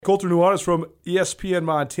Colter Nuanez from ESPN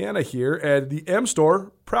Montana here, and the M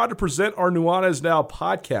Store, proud to present our Nuanez Now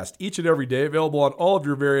podcast each and every day, available on all of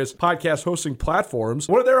your various podcast hosting platforms.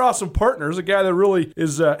 One of their awesome partners, a guy that really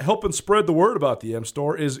is helping spread the word about the M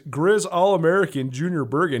Store, is Grizz All-American Junior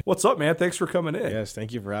Bergen. What's up, man? Thanks for coming in. Yes,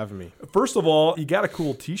 thank you for having me. First of all, you got a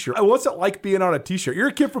cool t-shirt. What's it like being on a t-shirt? You're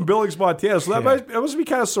a kid from Billings, Montana, so that must be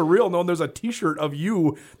kind of surreal knowing there's a t-shirt of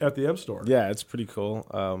you at the M Store. Yeah, it's pretty cool.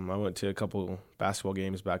 I went to a couple basketball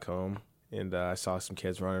games back home, and I saw some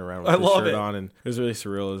kids running around with the shirt on, and it was really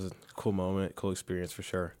surreal. It was a cool moment, cool experience for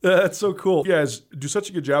sure. That's so cool. You guys do such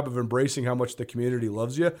a good job of embracing how much the community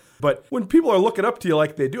loves you. But when people are looking up to you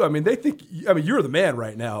like they do, they think, you're the man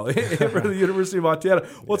right now for the University of Montana.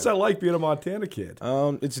 What's that like being a Montana kid?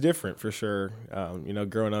 It's different for sure.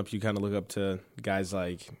 Growing up, you kind of look up to guys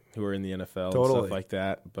like who are in the NFL and stuff like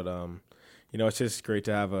that. But, it's just great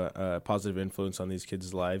to have a positive influence on these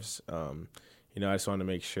kids' lives. I just want to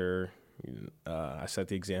make sure I set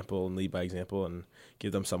the example and lead by example and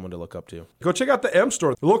give them someone to look up to. Go check out the M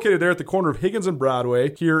Store. They're located there at the corner of Higgins and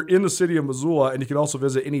Broadway here in the city of Missoula, and you can also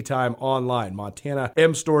visit anytime online,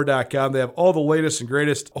 montanamstore.com. They have all the latest and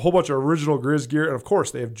greatest, a whole bunch of original Grizz gear, and of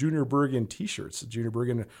course, they have Junior Bergen t-shirts. Junior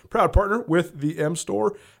Bergen, proud partner with the M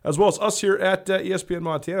Store, as well as us here at ESPN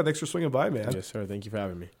Montana. Thanks for swinging by, man. Yes, sir. Thank you for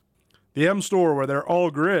having me. The M Store, where they're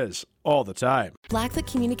all Grizz all the time. Blackfoot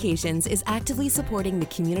Communications is actively supporting the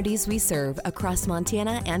communities we serve across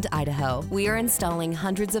Montana and Idaho. We are installing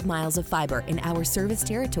hundreds of miles of fiber in our service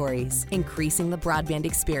territories, increasing the broadband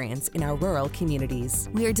experience in our rural communities.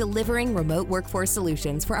 We are delivering remote workforce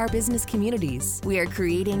solutions for our business communities. We are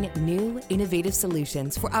creating new, innovative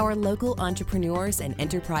solutions for our local entrepreneurs and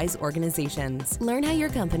enterprise organizations. Learn how your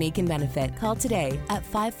company can benefit. Call today at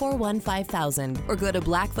 541-5000 or go to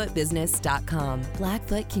blackfootbusiness.com.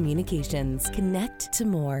 Blackfoot Communications. Connect to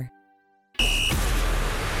more. It's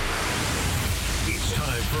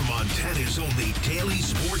time for Montana's only daily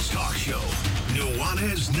sports talk show,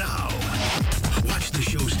 Nuanez Now. Watch the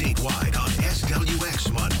show statewide on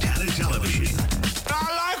SWX Montana Television.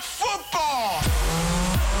 I like football!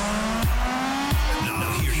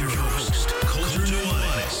 Now here's your host, Colter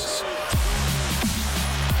Nuanez.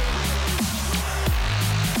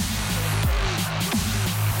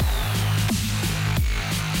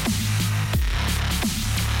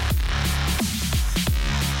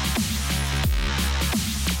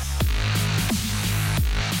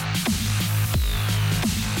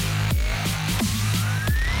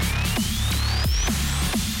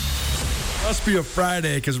 Must be a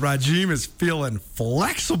Friday because Rajim is feeling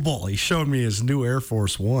flexible. He showed me his new Air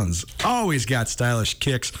Force Ones. Always got stylish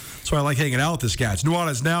kicks, so I like hanging out with this guy. It's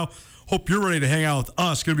Nuanez Now. Hope you're ready to hang out with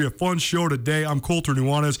us. It's going to be a fun show today. I'm Colter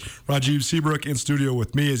Nuanez. Rajim Seabrook in studio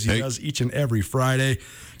with me as he does each and every Friday.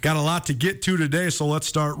 Got a lot to get to today, so let's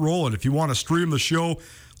start rolling. If you want to stream the show,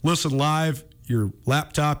 listen live, your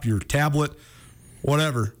laptop, your tablet,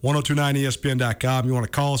 whatever, 1029ESPN.com. You want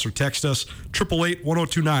to call us or text us,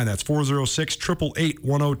 888-1029. That's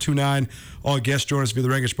 406-888-1029. All guests join us via the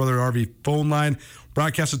Rangish Brother RV phone line.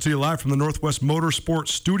 Broadcasted to you live from the Northwest Motorsport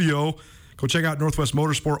Studio. Go check out Northwest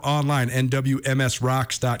Motorsport online,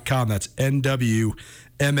 nwmsrocks.com. That's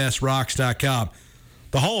nwmsrocks.com.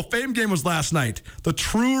 The Hall of Fame game was last night. The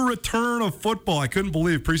true return of football. I couldn't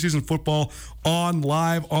believe preseason football on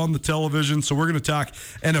live on the television. So we're going to talk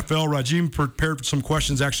NFL. Rajim prepared some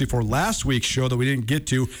questions actually for last week's show that we didn't get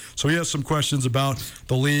to. So he has some questions about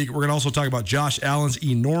the league. We're going to also talk about Josh Allen's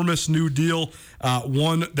enormous new deal,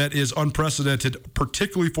 one that is unprecedented,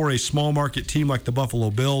 particularly for a small market team like the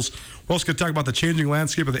Buffalo Bills. We're also going to talk about the changing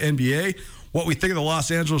landscape of the NBA, what we think of the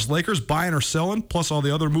Los Angeles Lakers buying or selling, plus all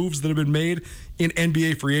the other moves that have been made in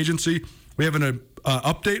NBA free agency. We have an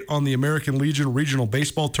update on the American Legion Regional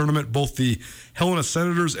Baseball Tournament, both the Helena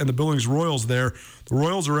Senators and the Billings Royals there. The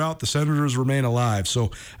Royals are out. The Senators remain alive.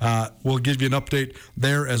 So we'll give you an update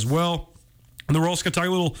there as well. And then we're also going to talk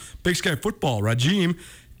a little Big Sky football. Rajim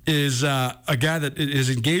is a guy that is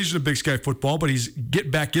engaged in Big Sky football, but he's getting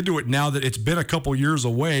back into it now that it's been a couple years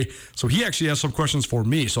away. So he actually has some questions for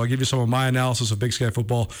me. So I'll give you some of my analysis of Big Sky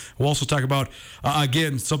football. We'll also talk about,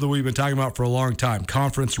 again, something we've been talking about for a long time,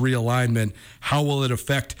 conference realignment. How will it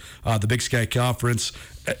affect the Big Sky Conference?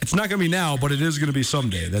 It's not going to be now, but it is going to be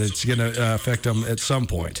someday that it's going to affect them at some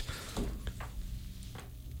point.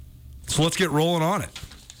 So let's get rolling on it.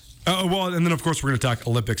 And then, of course, we're going to talk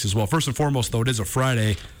Olympics as well. First and foremost, though, it is a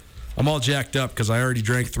Friday. I'm all jacked up because I already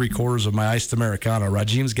drank 3/4 of my iced Americano.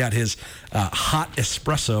 Rajim's got his hot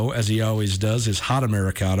espresso, as he always does, his hot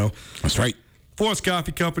Americano. That's right. Florence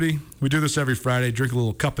Coffee Company. We do this every Friday. Drink a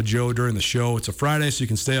little cup of Joe during the show. It's a Friday, so you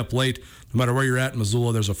can stay up late. No matter where you're at in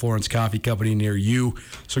Missoula, there's a Florence Coffee Company near you.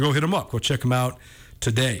 So go hit them up. Go check them out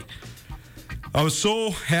today. I was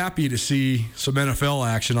so happy to see some NFL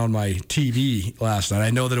action on my TV last night. I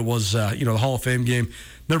know that it was, the Hall of Fame game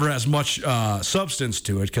never has much substance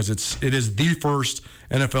to it because it is the first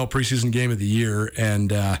NFL preseason game of the year.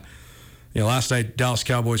 And, last night, Dallas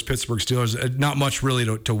Cowboys, Pittsburgh Steelers, not much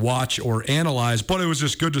really to watch or analyze, but it was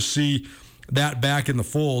just good to see that back in the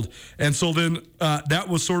fold. And so then that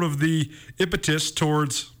was sort of the impetus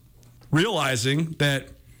towards realizing that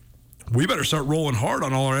we better start rolling hard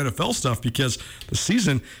on all our NFL stuff because the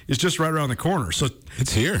season is just right around the corner. So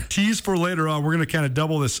it's here. Tease for later on. We're going to kind of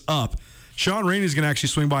double this up. Sean Rainey is going to actually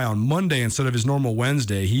swing by on Monday instead of his normal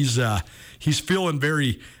Wednesday. He's feeling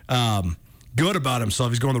very good about himself.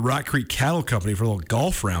 He's going to the Rock Creek Cattle Company for a little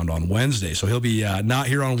golf round on Wednesday. So he'll be not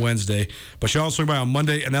here on Wednesday. But Sean will swing by on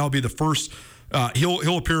Monday, and that'll be the first.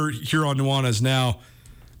 He'll appear here on Nuanez Now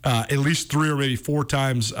at least 3 or maybe 4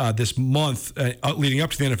 times this month leading up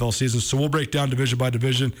to the NFL season. So we'll break down division by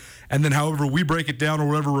division. And then however we break it down or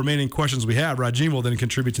whatever remaining questions we have, Rajim will then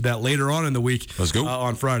contribute to that later on in the week. Let's go.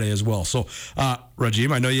 On Friday as well. So,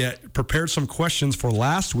 Rajim, I know you prepared some questions for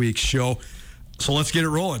last week's show. So let's get it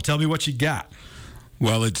rolling. Tell me what you got.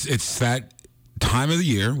 Well, it's that time of the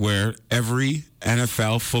year where every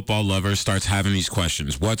NFL football lover starts having these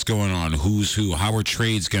questions. What's going on? Who's who? How are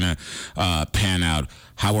trades going to pan out?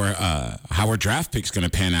 How are draft picks going to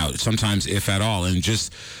pan out? Sometimes, if at all. And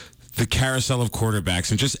just the carousel of quarterbacks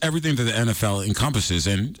and just everything that the NFL encompasses.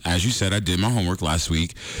 And as you said, I did my homework last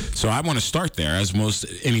week. So I want to start there, as most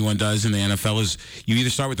anyone does in the NFL, is you either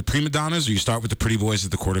start with the prima donnas or you start with the pretty boys at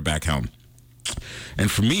the quarterback helm. And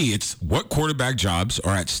for me, it's what quarterback jobs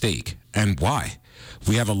are at stake and why.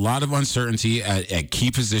 We have a lot of uncertainty at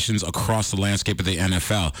key positions across the landscape of the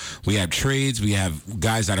NFL. We have trades. We have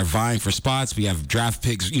guys that are vying for spots. We have draft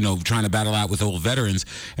picks, trying to battle out with old veterans.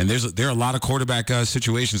 And there are a lot of quarterback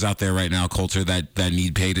situations out there right now, Coulter, that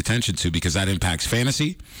need paid attention to because that impacts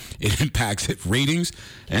fantasy, it impacts ratings,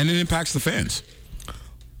 and it impacts the fans.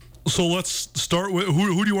 So let's start with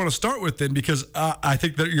who do you want to start with then? Because I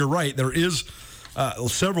think that you're right. There is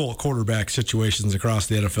several quarterback situations across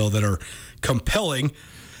the NFL that are compelling.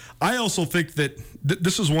 I also think that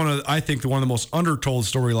this is one of the most undertold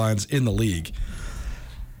storylines in the league.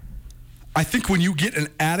 I think when you get an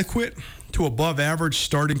adequate to above average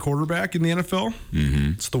starting quarterback in the NFL,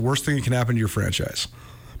 it's the worst thing that can happen to your franchise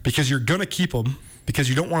because you're going to keep them. Because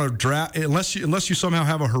you don't want to draft unless you somehow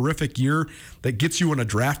have a horrific year that gets you in a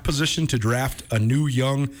draft position to draft a new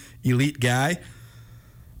young elite guy.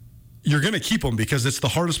 You're going to keep them because it's the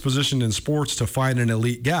hardest position in sports to find an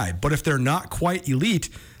elite guy. But if they're not quite elite,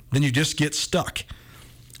 then you just get stuck.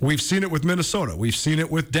 We've seen it with Minnesota. We've seen it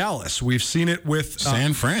with Dallas. We've seen it with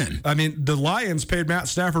San Fran. I mean, the Lions paid Matt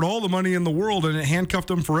Stafford all the money in the world, and it handcuffed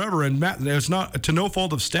him forever. And it's not to no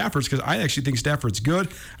fault of Stafford's because I actually think Stafford's good.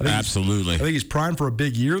 Absolutely. I think he's primed for a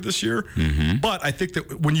big year this year. But I think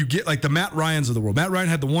that when you get like the Matt Ryans of the world, Matt Ryan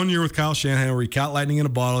had the 1 year with Kyle Shanahan where he caught lightning in a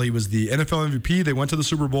bottle. He was the NFL MVP. They went to the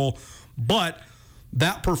Super Bowl, but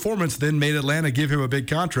that performance then made Atlanta give him a big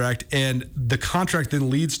contract, and the contract then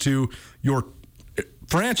leads to your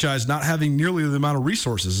franchise not having nearly the amount of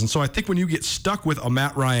resources. And so I think when you get stuck with a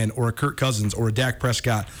Matt Ryan or a Kirk Cousins or a Dak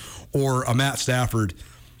Prescott or a Matt Stafford,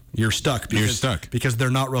 you're stuck. Because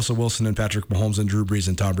they're not Russell Wilson and Patrick Mahomes and Drew Brees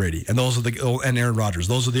and Tom Brady. And and Aaron Rodgers.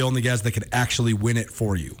 Those are the only guys that can actually win it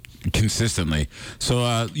for you. Consistently.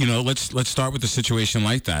 So, let's start with a situation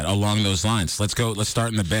like that along those lines. Let's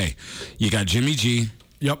start in the Bay. You got Jimmy G.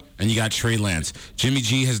 Yep. And you got Trey Lance. Jimmy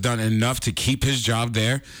G has done enough to keep his job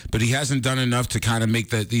there, but he hasn't done enough to kind of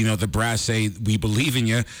make the brass say, we believe in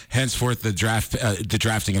you, henceforth the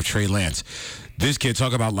drafting of Trey Lance. This kid,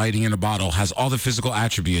 talk about lighting in a bottle, has all the physical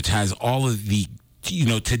attributes, has all of the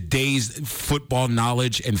today's football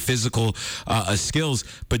knowledge and physical skills.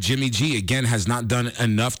 But Jimmy G, again, has not done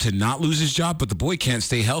enough to not lose his job, but the boy can't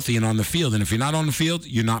stay healthy and on the field. And if you're not on the field,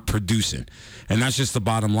 you're not producing. And that's just the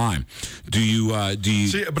bottom line. Do you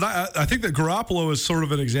see? But I think that Garoppolo is sort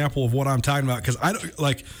of an example of what I'm talking about because I don't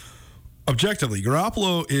like. Objectively,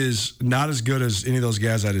 Garoppolo is not as good as any of those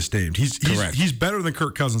guys I just named. He's better than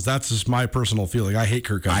Kirk Cousins. That's just my personal feeling. I hate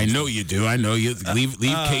Kirk Cousins. I know you do. I know you. Leave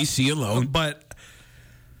KC alone. But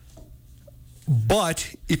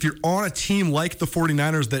if you're on a team like the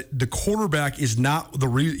 49ers that the quarterback is not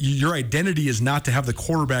your identity is not to have the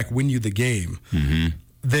quarterback win you the game,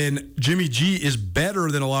 then Jimmy G is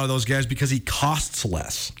better than a lot of those guys because he costs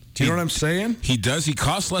less. Do you know what I'm saying? He does. He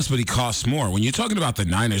costs less, but he costs more. When you're talking about the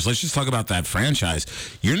Niners, let's just talk about that franchise.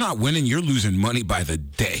 You're not winning. You're losing money by the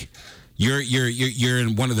day. You're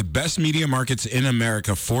in one of the best media markets in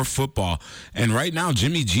America for football, and right now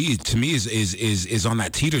Jimmy G to me is on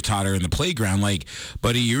that teeter-totter in the playground. Like,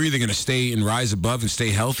 buddy, you're either going to stay and rise above and stay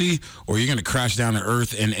healthy, or you're going to crash down to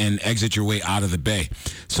earth and exit your way out of the bay.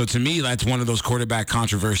 So to me, that's one of those quarterback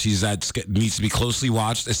controversies that needs to be closely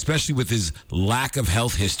watched, especially with his lack of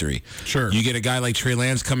health history. Sure, you get a guy like Trey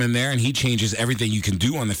Lance come in there and he changes everything you can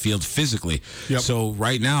do on the field physically. Yep. So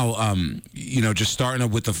right now, just starting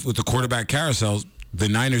up with the quarterback carousel, the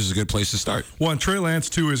Niners is a good place to start. Well, and Trey Lance,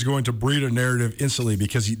 too, is going to breed a narrative instantly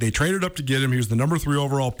because they traded up to get him. He was the number 3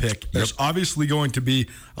 overall pick. Yep. There's obviously going to be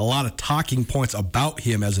a lot of talking points about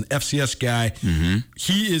him as an FCS guy. Mm-hmm.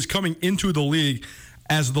 He is coming into the league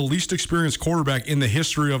as the least experienced quarterback in the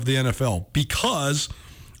history of the NFL because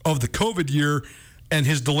of the COVID year and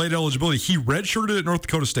his delayed eligibility. He redshirted at North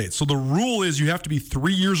Dakota State. So the rule is you have to be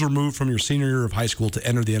 3 years removed from your senior year of high school to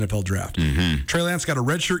enter the NFL draft. Mm-hmm. Trey Lance got a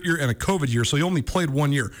redshirt year and a COVID year, so he only played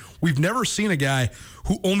 1 year. We've never seen a guy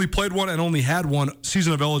who only played one and only had one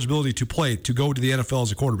season of eligibility to play to go to the NFL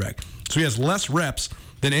as a quarterback. So he has less reps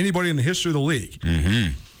than anybody in the history of the league.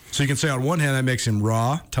 Mm-hmm. So you can say on one hand that makes him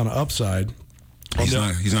raw, ton of upside. He's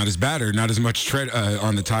not as bad or not as much tread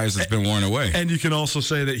on the tires that's been worn away. And you can also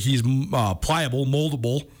say that he's pliable,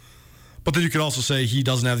 moldable, but then you can also say he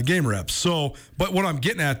doesn't have the game reps. So, but what I'm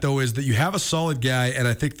getting at, though, is that you have a solid guy, and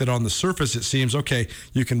I think that on the surface it seems, okay,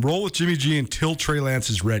 you can roll with Jimmy G until Trey Lance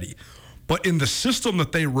is ready. But in the system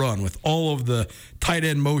that they run with all of the tight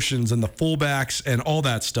end motions and the fullbacks and all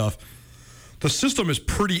that stuff, the system is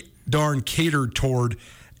pretty darn catered toward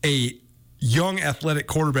a young athletic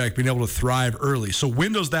quarterback being able to thrive early. So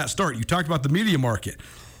when does that start? You talked about the media market.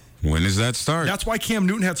 When does that start? That's why Cam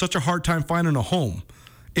Newton had such a hard time finding a home.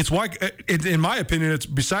 It's why, in my opinion, it's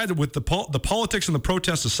besides with the politics and the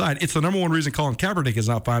protests aside, it's the number one reason Colin Kaepernick has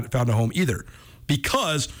not found a home either.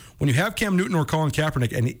 Because when you have Cam Newton or Colin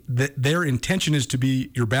Kaepernick and their intention is to be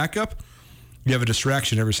your backup, you have a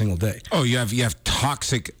distraction every single day. Oh, you have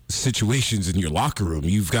toxic situations in your locker room.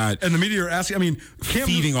 You've got and the media are asking.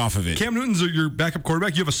 Feeding off of it. Cam Newton's your backup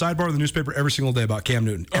quarterback. You have a sidebar in the newspaper every single day about Cam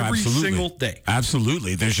Newton. Every single day.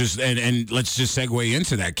 Absolutely. There's just and let's just segue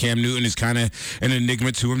into that. Cam Newton is kind of an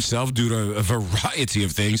enigma to himself due to a variety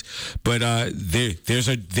of things. But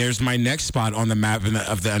there's my next spot on the map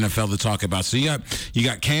of the NFL to talk about. So you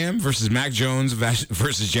got Cam versus Mac Jones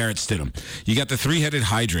versus Jarrett Stidham. You got the three-headed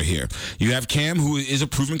Hydra here. You have Cam, who is a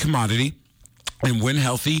proven commodity, and when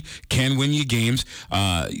healthy, can win you games.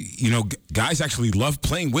 Guys actually love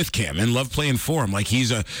playing with Cam and love playing for him. Like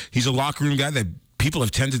he's a locker room guy that people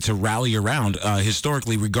have tended to rally around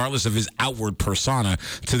historically, regardless of his outward persona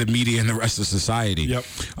to the media and the rest of society. Yep.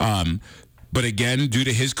 But again, due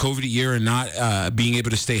to his COVID year and not being able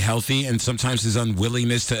to stay healthy, and sometimes his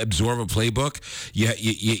unwillingness to absorb a playbook,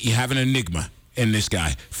 you have an enigma in this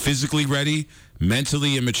guy. Physically ready,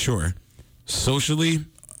 mentally immature, socially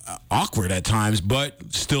awkward at times, but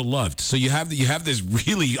still loved. So you have this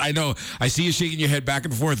really. I know I see you shaking your head back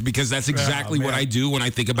and forth because that's exactly what I do when I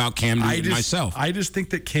think about Cam Newton myself. I just think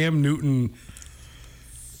that Cam Newton.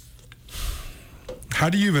 How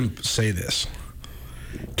do you even say this?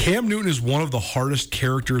 Cam Newton is one of the hardest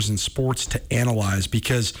characters in sports to analyze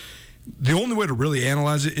because the only way to really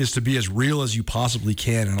analyze it is to be as real as you possibly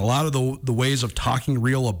can. And a lot of the ways of talking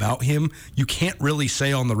real about him, you can't really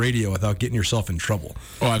say on the radio without getting yourself in trouble.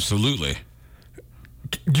 Oh, absolutely.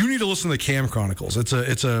 You need to listen to the Cam Chronicles. It's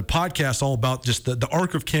a podcast all about just the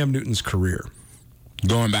arc of Cam Newton's career.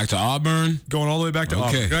 Going back to Auburn? Going all the way back to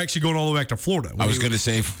Auburn. You're actually going all the way back to Florida. I was going to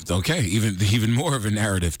say, okay, even more of a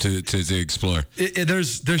narrative to explore.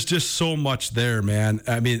 There's just so much there, man.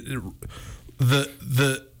 I mean,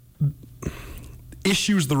 the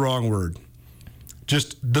issue's the wrong word.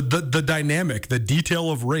 Just the dynamic, the detail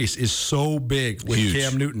of race is so big with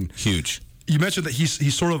Cam Newton. Huge. You mentioned that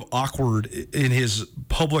he's sort of awkward in his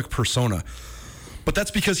public persona. But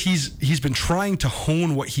that's because he's been trying to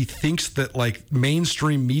hone what he thinks that like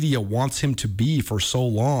mainstream media wants him to be for so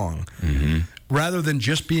long, rather than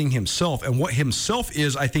just being himself. And what himself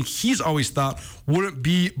is, I think he's always thought wouldn't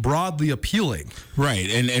be broadly appealing. Right,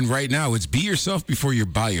 and right now it's be yourself before you're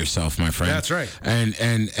by yourself, my friend. That's right.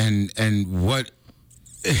 And what?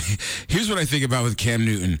 Here's what I think about with Cam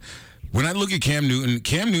Newton. When I look at Cam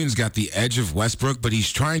Newton's got the edge of Westbrook, but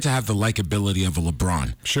he's trying to have the likability of a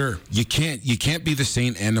LeBron. Sure. You can't be the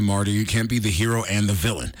saint and the martyr. You can't be the hero and the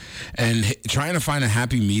villain. And trying to find a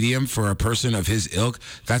happy medium for a person of his ilk,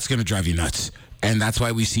 that's going to drive you nuts. And that's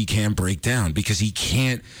why we see Cam break down, because he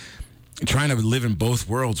can't. Trying to live in both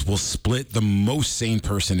worlds will split the most sane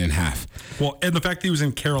person in half. Well, and the fact that he was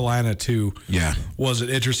in Carolina too, was an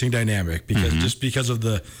interesting dynamic because just because of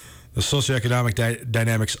the the socioeconomic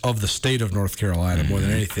dynamics of the state of North Carolina more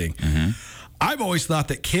than anything. I've always thought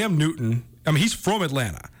that Cam Newton, I mean, he's from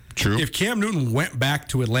Atlanta. True. If Cam Newton went back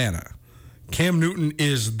to Atlanta, Cam Newton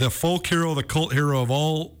is the folk hero, the cult hero of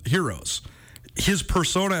all heroes. His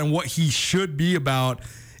persona and what he should be about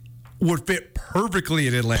would fit perfectly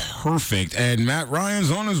in Atlanta. Perfect. And Matt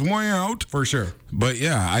Ryan's on his way out. For sure. But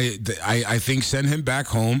yeah, I think send him back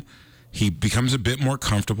home. He becomes a bit more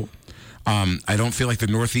comfortable. I don't feel like the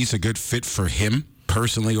Northeast is a good fit for him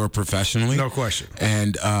personally or professionally. No question.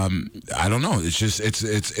 And I don't know. It's just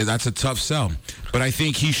that's a tough sell. But I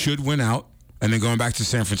think he should win out. And then going back to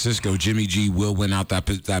San Francisco, Jimmy G will win out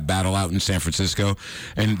that battle out in San Francisco.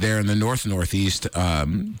 And there in the Northeast,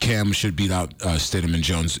 Cam should beat out Stidham and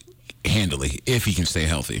Jones handily if he can stay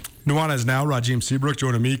healthy. Nuanez now, Rajim Seabrook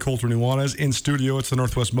joining me, Colter Nuanez, in studio. It's the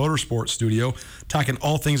Northwest Motorsports studio, talking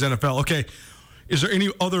all things NFL. Okay, is there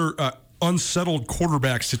any other unsettled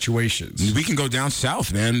quarterback situations? We can go down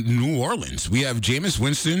south, man. New Orleans. We have Jameis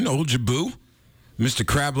Winston, old Jaboo, Mr.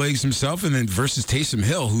 Crab Legs himself, and then versus Taysom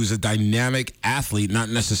Hill, who's a dynamic athlete, not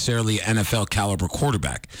necessarily NFL caliber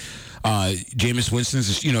quarterback. Jameis Winston's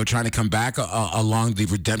is, trying to come back along the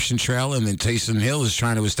redemption trail, and then Taysom Hill is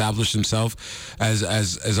trying to establish himself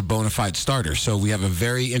as a bona fide starter. So we have a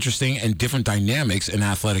very interesting and different dynamics in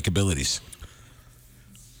athletic abilities.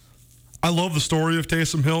 I love the story of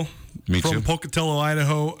Taysom Hill. Me too. From Pocatello,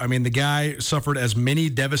 Idaho. I mean, the guy suffered as many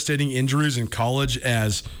devastating injuries in college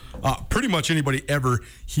as pretty much anybody ever.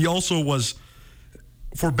 He also was,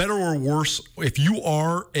 for better or worse, if you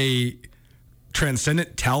are a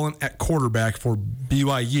transcendent talent at quarterback for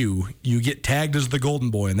BYU, you get tagged as the golden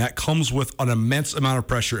boy, and that comes with an immense amount of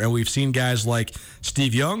pressure. And we've seen guys like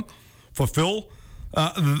Steve Young fulfill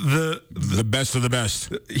the best of the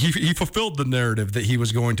best. He fulfilled the narrative that he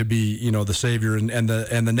was going to be, the savior and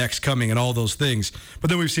the next coming and all those things. But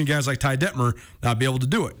then we've seen guys like Ty Detmer not be able to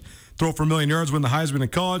do it. Throw for 1,000,000 yards, win the Heisman in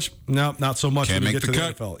college. No, not so much when you get to the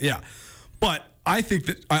NFL. Yeah, but I think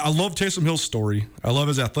that I love Taysom Hill's story. I love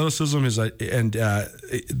his athleticism, and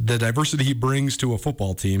the diversity he brings to a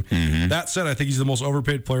football team. That said, I think he's the most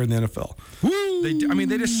overpaid player in the NFL.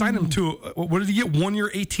 They just signed him to what did he get? 1 year,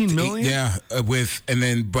 $18 million. Yeah,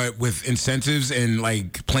 but with incentives and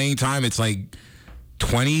like playing time, it's like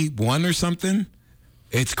 21 or something.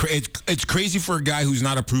 It's crazy for a guy who's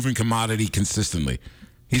not a proven commodity consistently.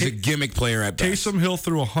 He's a gimmick player at best. Taysom Hill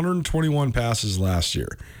threw 121 passes last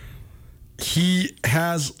year. He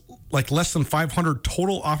has like less than 500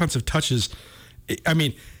 total offensive touches. I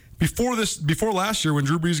mean, before last year when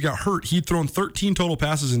Drew Brees got hurt, he'd thrown 13 total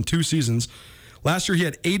passes in 2 seasons. Last year he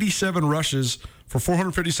had 87 rushes for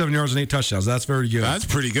 457 yards and 8 touchdowns. That's very good. That's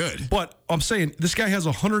pretty good. But I'm saying this guy has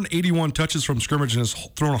 181 touches from scrimmage and has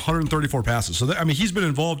thrown 134 passes. So he's been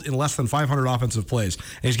involved in less than 500 offensive plays,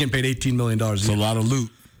 and he's getting paid $18 million. It's a lot of loot.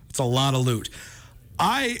 It's a lot of loot.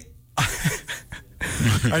 I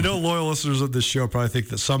know loyal listeners of this show probably think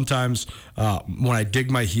that sometimes when I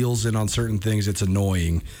dig my heels in on certain things, it's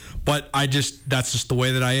annoying. But that's just the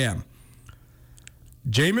way that I am.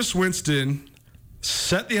 Jameis Winston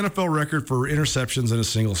set the NFL record for interceptions in a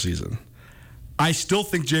single season. I still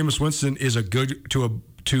think Jameis Winston is a good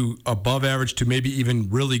to above average to maybe even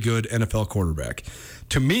really good NFL quarterback.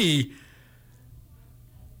 To me,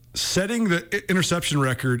 setting the interception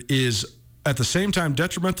record is at the same time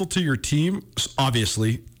detrimental to your team,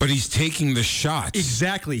 obviously. But he's taking the shots.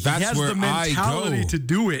 Exactly. That's he has where the mentality to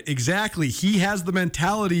do it. Exactly. He has the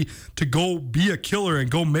mentality to go be a killer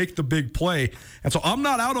and go make the big play. And so I'm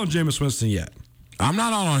not out on Jameis Winston yet. I'm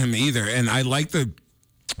not out on him either. And I like the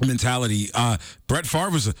mentality. Brett Favre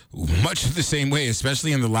was much the same way,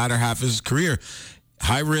 especially in the latter half of his career.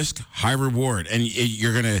 High risk, high reward. And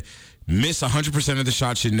you're going to miss 100% of the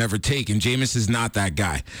shots you never take, and Jameis is not that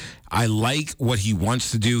guy. I like what he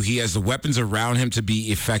wants to do. He has the weapons around him to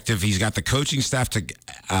be effective. He's got the coaching staff to,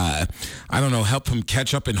 help him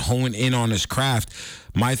catch up and hone in on his craft.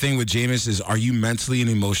 My thing with Jameis is, are you mentally and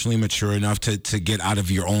emotionally mature enough to get out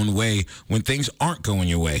of your own way when things aren't going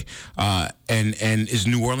your way? And is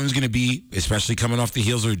New Orleans going to be, especially coming off the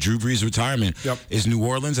heels of Drew Brees' retirement, is New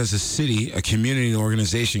Orleans as a city, a community, an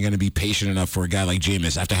organization going to be patient enough for a guy like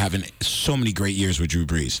Jameis after having so many great years with Drew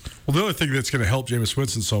Brees? Well, the other thing that's going to help Jameis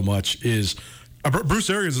Winston so much is Bruce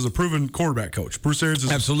Arians is a proven quarterback coach. Bruce Arians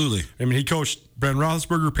is absolutely. He coached Ben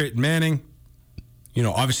Roethlisberger, Peyton Manning.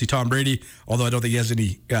 Obviously Tom Brady, although I don't think he has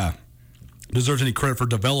deserves any credit for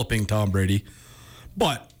developing Tom Brady.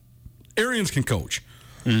 But Arians can coach.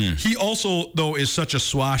 He also, though, is such a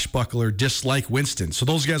swashbuckler, dislike Winston. So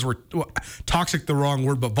those guys were toxic, the wrong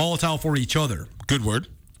word, but volatile for each other. Good word.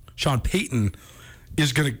 Sean Payton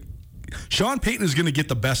is going to Sean Payton is going to get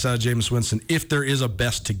the best out of Jameis Winston if there is a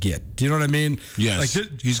best to get. Do you know what I mean? Yes.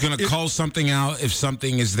 He's going to call something out if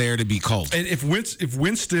something is there to be called. And if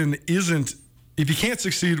Winston isn't, if he can't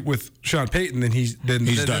succeed with Sean Payton, then he's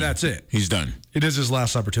done. That's it. He's done. It is his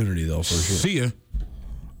last opportunity, though, for sure. See ya.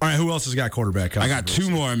 All right, who else has got quarterback? I got two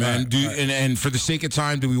more, man. Right. And for the sake of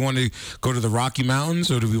time, do we want to go to the Rocky Mountains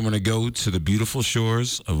or do we want to go to the beautiful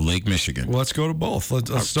shores of Lake Michigan? Well, let's go to both. Let's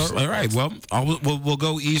start. All right. Well, we'll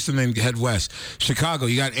go east and then head west. Chicago,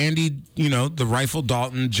 you got Andy, the rifle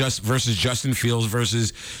Dalton versus Justin Fields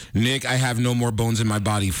versus Nick. I have no more bones in my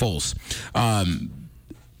body. Foles.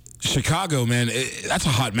 Chicago, man, that's a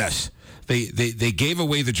hot mess. They gave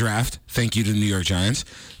away the draft. Thank you to the New York Giants.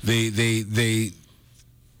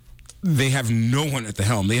 They have no one at the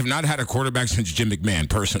helm. They have not had a quarterback since Jim McMahon,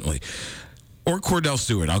 personally. Or Cordell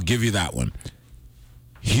Stewart. I'll give you that one.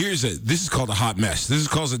 This is called a hot mess. This is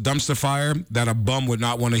called a dumpster fire that a bum would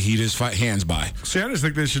not want to heat his hands by. See, I just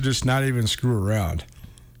think they should just not even screw around.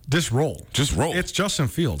 Just roll. It's Justin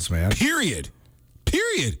Fields, man. Period.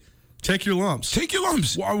 Take your lumps.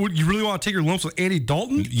 Why would you really want to take your lumps with Andy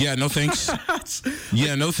Dalton? Yeah, no thanks.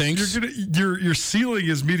 No thanks. Your ceiling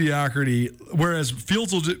is mediocrity, whereas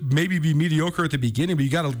Fields will maybe be mediocre at the beginning, but you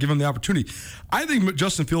got to give him the opportunity. I think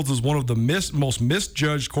Justin Fields is one of the most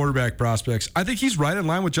misjudged quarterback prospects. I think he's right in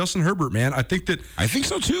line with Justin Herbert, man. I think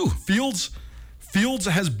so too. Fields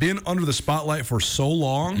has been under the spotlight for so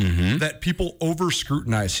long that people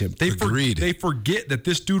over-scrutinize him. They forget that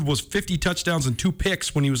this dude was 50 touchdowns and 2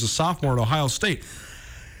 picks when he was a sophomore at Ohio State.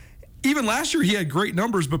 Even last year, he had great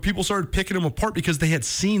numbers, but people started picking him apart because they had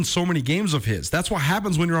seen so many games of his. That's what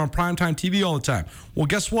happens when you're on primetime TV all the time. Well,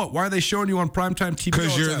 guess what? Why are they showing you on primetime TV all the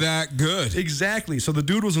time? Because you're that good. Exactly. So the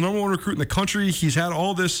dude was the number one recruit in the country. He's had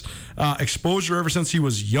all this exposure ever since he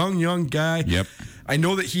was young guy. Yep. I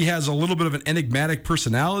know that he has a little bit of an enigmatic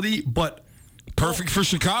personality, but perfect for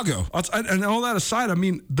Chicago. And all that aside, I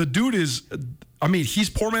mean, the dude is... he's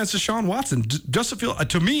poor man's Deshaun Watson. Justin Fields,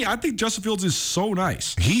 to me, I think Justin Fields is so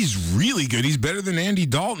nice. He's really good. He's better than Andy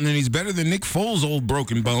Dalton, and he's better than Nick Foles' old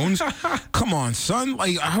broken bones. Come on, son.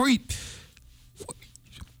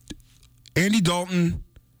 Andy Dalton,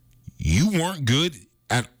 you weren't good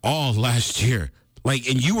at all last year.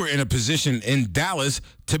 And you were in a position in Dallas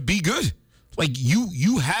to be good.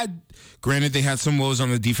 You had, granted, they had some woes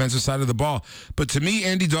on the defensive side of the ball. But to me,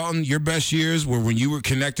 Andy Dalton, your best years were when you were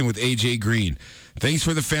connecting with A.J. Green. Thanks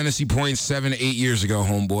for the fantasy points 7-8 years ago,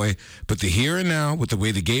 homeboy. But the here and now, with the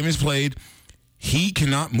way the game is played, he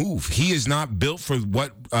cannot move. He is not built for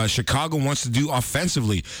what Chicago wants to do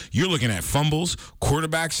offensively. You're looking at fumbles,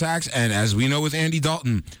 quarterback sacks, and as we know with Andy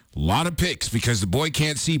Dalton, a lot of picks because the boy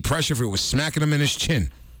can't see pressure if it was smacking him in his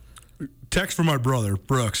chin. Text from my brother,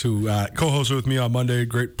 Brooks, who co-hosted with me on Monday.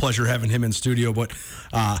 Great pleasure having him in studio. But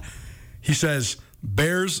he says,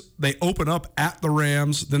 Bears, they open up at the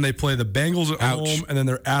Rams, then they play the Bengals at home, and then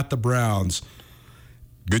they're at the Browns.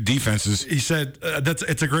 Good defenses. He said,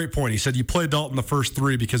 it's a great point. He said, you play Dalton the first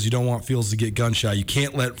 3 because you don't want Fields to get gun shy. You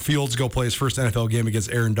can't let Fields go play his first NFL game against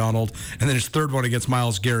Aaron Donald, and then his third one against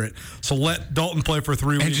Myles Garrett. So let Dalton play for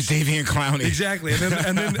 3 weeks. And Jadeveon Clowney. Exactly.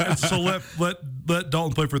 And then so let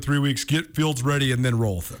Dalton play for 3 weeks, get Fields ready, and then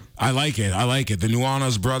roll with him. I like it. The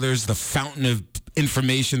Nuanez brothers, the fountain of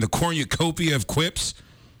information, the cornucopia of quips.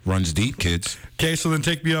 Runs deep, kids. Okay, so then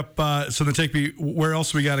take me up. Where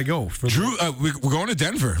else we got to go? Drew, we're going to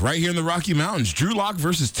Denver, right here in the Rocky Mountains. Drew Lock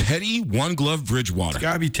versus Teddy One Glove Bridgewater. It's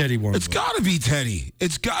got to be Teddy One Glove. It's got to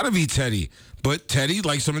be Teddy. But Teddy,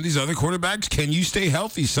 like some of these other quarterbacks, can you stay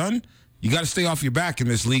healthy, son? You got to stay off your back in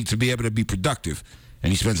this league to be able to be productive.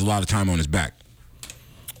 And he spends a lot of time on his back.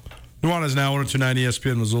 Nuanez now 102.9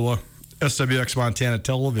 ESPN Missoula, SWX Montana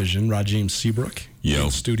Television. Rajim Seabrook in the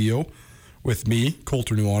studio with me,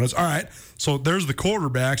 Colter Nuanez. All right, so there's the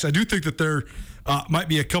quarterbacks. I do think that there might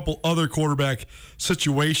be a couple other quarterback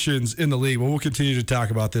situations in the league, but we'll continue to talk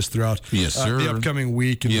about this throughout the upcoming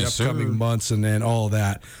week and the upcoming months and then all of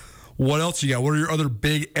that. What else you got? What are your other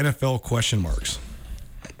big NFL question marks?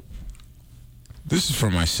 This is for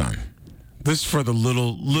my son. This is for the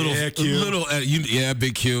little,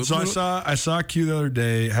 big Q. So I saw Q the other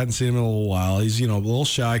day. Hadn't seen him in a little while. He's a little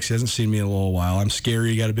shy because he hasn't seen me in a little while. I'm scary.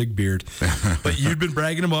 He got a big beard, but you'd been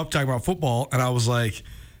bragging him up, talking about football, and I was like,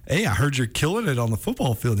 "Hey, I heard you're killing it on the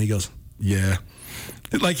football field." And he goes, "Yeah."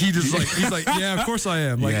 He's like, "Yeah, of course I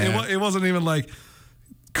am." It wasn't even like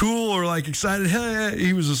cool or like excited. Hey,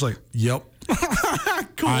 he was just like, "Yep."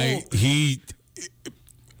 Cool.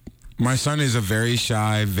 My son is a very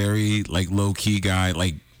shy, very low-key guy,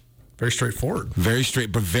 very straightforward. Very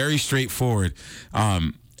straightforward.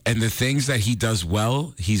 And the things that he does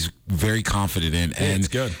well, he's very confident in. Yeah, and it's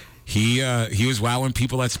good. He was wowing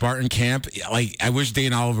people at Spartan camp. Like, I wish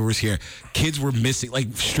Dane Oliver was here. Kids were missing,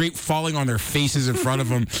 like, straight falling on their faces in front of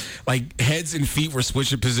him. Like, heads and feet were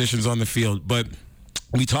switching positions on the field. But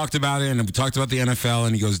we talked about it, and we talked about the NFL,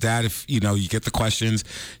 and he goes, Dad, if, you get the questions,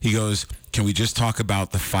 he goes, can we just talk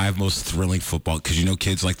about the 5 most thrilling football? Because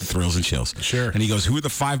kids like the thrills and chills. Sure. And he goes, who are the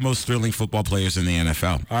 5 most thrilling football players in the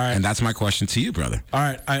NFL? All right. And that's my question to you, brother. All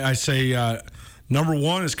right. I say number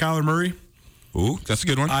 1 is Kyler Murray. Ooh, that's a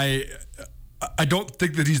good one. I don't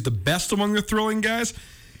think that he's the best among the thrilling guys.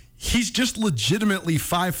 He's just legitimately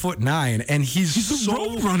 5'9", and he's a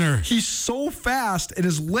road runner. He's so fast, and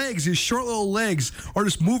his short little legs are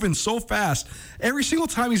just moving so fast. Every single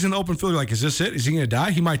time he's in the open field, you're like, is this it? Is he going to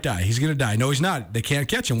die? He might die. He's going to die. No, he's not. They can't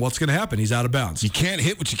catch him. What's going to happen? He's out of bounds. You can't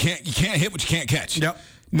hit what you can't. You can't hit what you can't catch. Yep.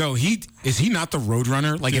 No, is he not the Road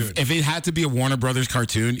Runner? Like, if it had to be a Warner Brothers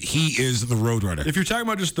cartoon, he is the Road Runner. If you're talking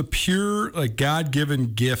about just the pure, like,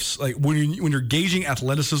 God-given gifts, like when you're gauging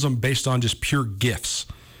athleticism based on just pure gifts,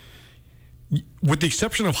 with the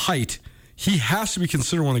exception of height, he has to be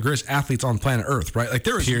considered one of the greatest athletes on planet Earth, right? Like,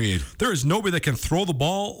 there is nobody that can throw the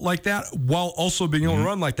ball like that while also being able to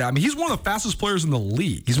run like that. I mean, he's one of the fastest players in the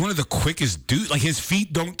league. He's one of the quickest dudes. Like, his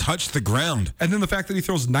feet don't touch the ground. And then the fact that he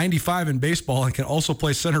throws 95 in baseball and can also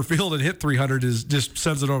play center field and hit 300 just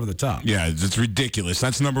sends it over the top. Yeah, it's ridiculous.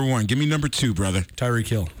 That's number 1. Give me number 2, brother. Tyreek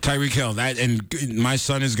Hill. And my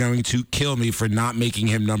son is going to kill me for not making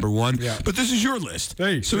him number 1. Yeah. But this is your list.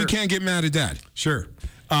 Hey, so sure. we can't get mad at Dad. Sure.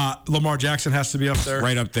 Lamar Jackson has to be up there.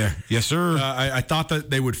 Right up there. Yes, sir. I thought that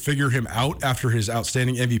they would figure him out after his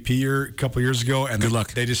outstanding MVP year a couple years ago, and Good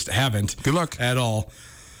luck. They just haven't. Good luck. At all.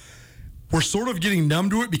 We're sort of getting numb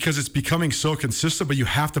to it because it's becoming so consistent, but you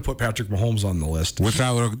have to put Patrick Mahomes on the list.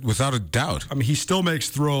 Without a doubt. I mean, he still makes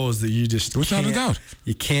throws that you just Without a doubt.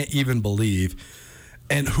 You can't even believe.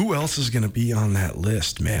 And who else is going to be on that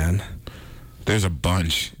list, man? There's a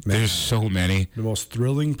bunch. Man. There's so many. The most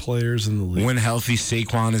thrilling players in the league. When healthy,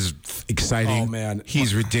 Saquon is exciting. Oh, man.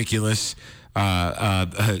 He's ridiculous. D.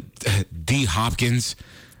 Hopkins.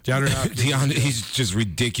 He's just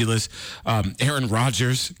ridiculous. Aaron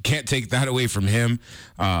Rodgers. Can't take that away from him.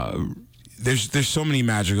 There's so many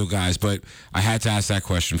magical guys, but I had to ask that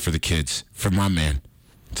question for the kids, for my man.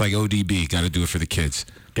 It's like ODB. Got to do it for the kids.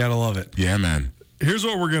 Gotta love it. Yeah, man. Here's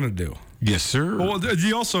what we're going to do. Yes, sir. Well,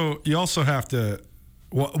 you also have to.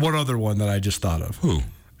 What other one that I just thought of? Who?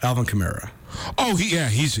 Alvin Kamara. Oh,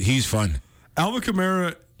 he's fun. Alvin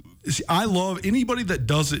Kamara. I love anybody that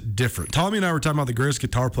does it different. Tommy and I were talking about the greatest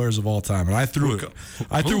guitar players of all time, and I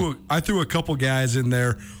threw a couple guys in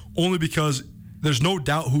there only because there's no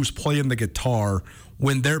doubt who's playing the guitar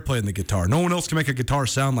when they're playing the guitar. No one else can make a guitar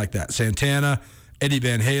sound like that. Santana, Eddie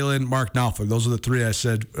Van Halen, Mark Knopfler. Those are the 3 I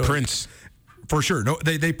said. Prince. For sure. No,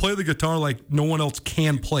 they play the guitar like no one else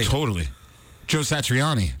can play it. Totally. Joe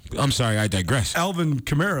Satriani. I'm sorry, I digress. Alvin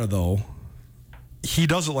Kamara, though, he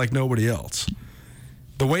does it like nobody else.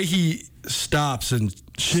 The way he stops and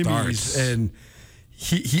shimmies, and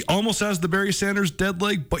he almost has the Barry Sanders dead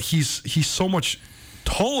leg, but he's so much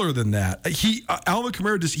taller than that. Alvin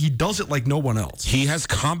Kamara he does it like no one else. He has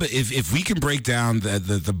combat. If we can break down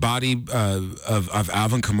the body of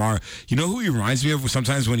Alvin Kamara, you know who he reminds me of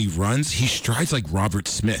sometimes when he runs? He strides like Robert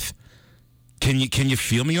Smith. Can you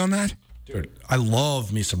feel me on that? Dude, I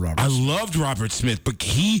love me some Robert Smith. I loved Robert Smith, but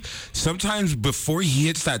he sometimes before he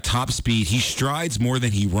hits that top speed, he strides more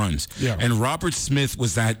than he runs. Yeah. And Robert Smith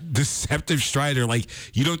was that deceptive strider. Like,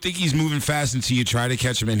 you don't think he's moving fast until you try to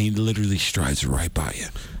catch him, and he literally strides right by you.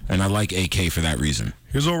 And I like AK for that reason.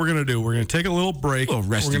 Here's what we're going to do. We're going to take a little break. A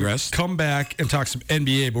little rest. Come back and talk some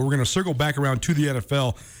NBA, but we're going to circle back around to the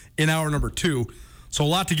NFL in hour number 2. So a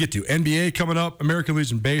lot to get to. NBA coming up, American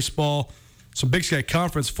Legion Baseball, some Big Sky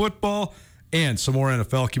Conference football, and some more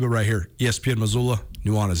NFL. Keep it right here. ESPN Missoula,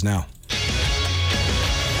 Nuanez Now.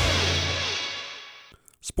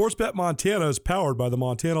 Sportsbet Montana is powered by the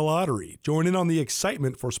Montana Lottery. Join in on the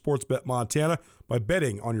excitement for Sportsbet Montana by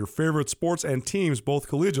betting on your favorite sports and teams both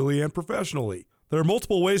collegially and professionally. There are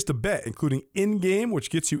multiple ways to bet, including in-game, which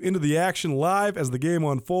gets you into the action live as the game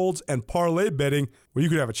unfolds, and parlay betting, where you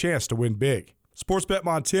could have a chance to win big. Sportsbet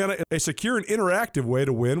Montana is a secure and interactive way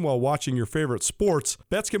to win while watching your favorite sports.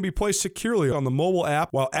 Bets can be placed securely on the mobile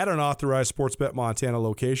app while at an authorized Sportsbet Montana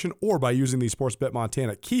location or by using the Sportsbet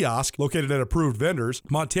Montana kiosk located at approved vendors.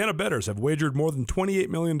 Montana bettors have wagered more than $28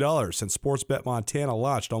 million since Sportsbet Montana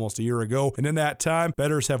launched almost a year ago, and in that time,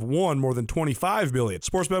 bettors have won more than $25 million.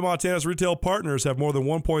 Sportsbet Montana's retail partners have more than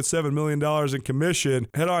 $1.7 million in commission.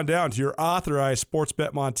 Head on down to your authorized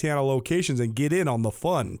Sportsbet Montana locations and get in on the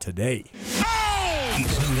fun today.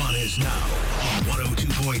 It's Nuanez Now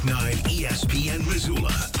 102.9 ESPN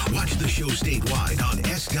Missoula. Watch the show statewide on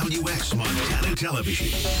SWX Montana Television.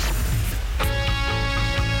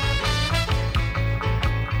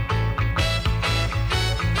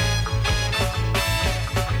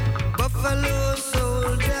 Buffalo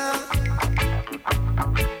soldier,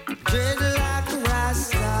 dreaded like a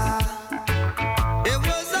Rasta. It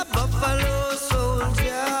was a buffalo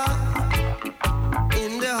soldier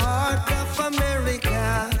in the heart of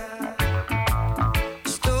America,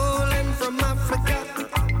 stolen from Africa,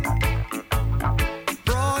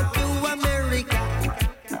 brought to America,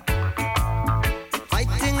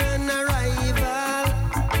 fighting an arrival,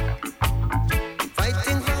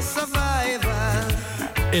 fighting for survival.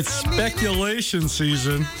 It's speculation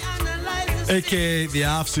season, a.k.a. the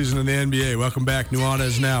off-season in the NBA. Welcome back.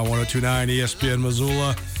 Nuanez Now, 102.9 ESPN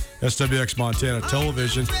Missoula, SWX Montana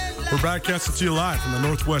Television. We're broadcasting to you live from the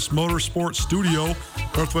Northwest Motorsport Studio.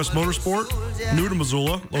 Northwest Motorsport, new to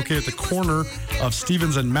Missoula, located at the corner of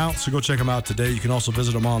Stevens and Mount, so go check them out today. You can also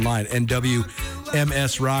visit them online,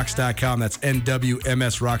 nwmsrocks.com. That's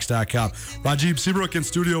nwmsrocks.com. Rajib Seabrook in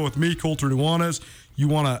studio with me, Colter Nuanez. You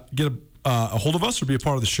want to get a hold of us or be a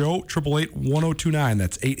part of the show, 888-1029.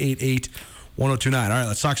 That's 888-1029. All right,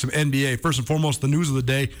 let's talk some NBA. First and foremost, the news of the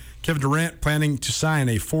day, Kevin Durant planning to sign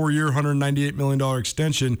a 4-year, $198 million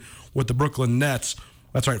extension with the Brooklyn Nets.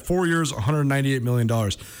 That's right, 4 years, $198 million.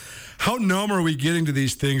 How numb are we getting to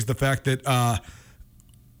these things, the fact that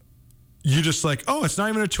you just like, oh, it's not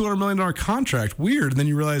even a $200 million contract. Weird. And then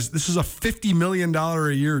you realize this is a $50 million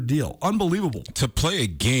a year deal. Unbelievable. To play a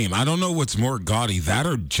game, I don't know what's more gaudy, that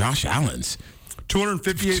or Josh Allen's.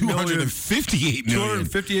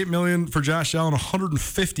 $258 million for Josh Allen,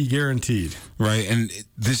 150 guaranteed. Right, and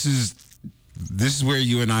this is where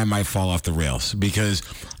you and I might fall off the rails, because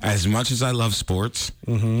as much as I love sports,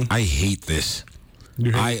 I hate this.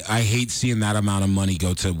 I hate seeing that amount of money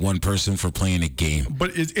go to one person for playing a game.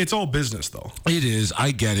 But it's all business, though. It is.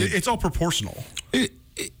 I get it. It's all proportional. It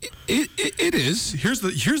is. Here's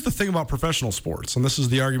the thing about professional sports, and this is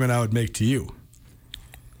the argument I would make to you.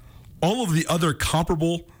 All of the other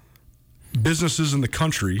comparable businesses in the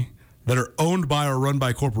country that are owned by or run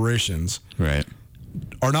by corporations, right,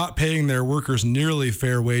 are not paying their workers nearly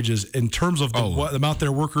fair wages in terms of the amount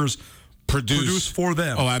their workers produce for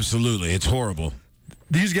them. Oh, absolutely. It's horrible.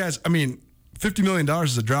 These guys, I mean, $50 million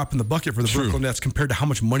is a drop in the bucket for the Brooklyn Nets compared to how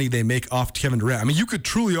much money they make off Kevin Durant. I mean, you could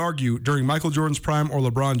truly argue during Michael Jordan's prime or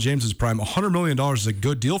LeBron James's prime, $100 million is a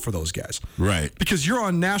good deal for those guys. Right. Because you're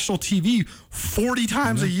on national TV 40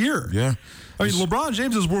 times a year. Yeah. I mean, LeBron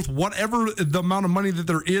James is worth whatever the amount of money that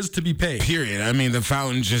there is to be paid. Period. I mean, the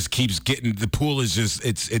fountain just keeps getting, the pool is just,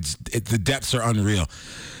 the depths are unreal.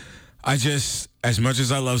 As much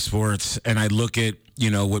as I love sports and I look at,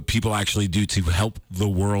 what people actually do to help the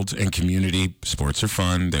world and community, sports are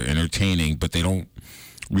fun, they're entertaining, but they don't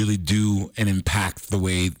really do and impact the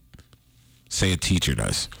way, say, a teacher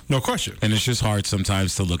does. No question. And it's just hard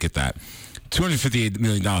sometimes to look at that. $258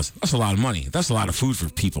 million, that's a lot of money. That's a lot of food for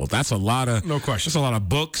people. That's a lot of... No question. That's a lot of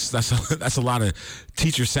books. That's a lot of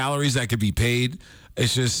teacher salaries that could be paid.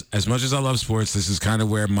 It's just, as much as I love sports, this is kind of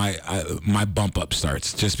where my bump up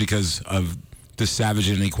starts, just because of the savage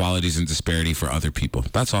inequalities and disparity for other people.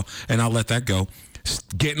 That's all. And I'll let that go.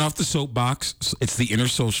 Getting off the soapbox, it's the inner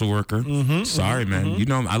social worker. Sorry, man. You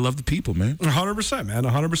know, I love the people, man. 100%, man.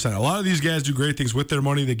 100%. A lot of these guys do great things with their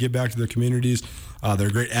money. They give back to their communities. They're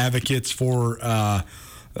great advocates for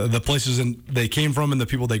the places they came from and the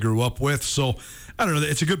people they grew up with. So, I don't know.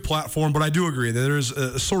 It's a good platform, but I do agree that there's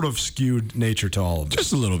a sort of skewed nature to all of it.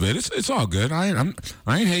 Just a little bit. It's all good. I ain't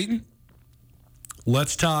hating.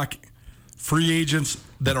 Let's talk free agents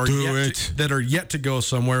that are yet to go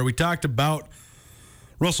somewhere. We talked about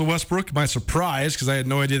Russell Westbrook, my surprise, because I had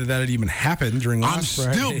no idea that had even happened during last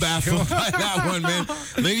Friday. I'm still baffled by that one, man.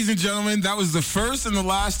 Ladies and gentlemen, that was the first and the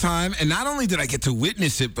last time, and not only did I get to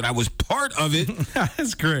witness it, but I was part of it.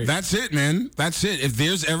 That's great. That's it, man. That's it. If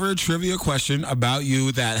there's ever a trivia question about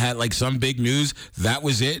you that had like some big news, that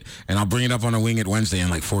was it, and I'll bring it up on a Wing It Wednesday in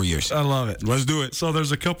like 4 years. I love it. Let's do it. So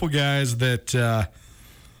there's a couple guys that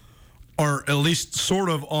are at least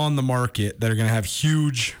sort of on the market that are going to have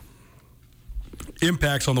huge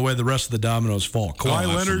impacts on the way the rest of the dominoes fall.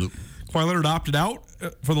 Kawhi Leonard opted out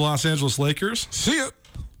for the Los Angeles Lakers. See ya.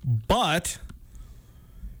 But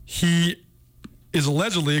he is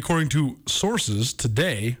allegedly, according to sources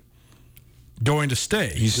today, going to stay.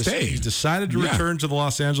 He's decided to return to the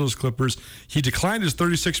Los Angeles Clippers. He declined his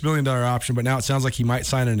 $36 million option, but now it sounds like he might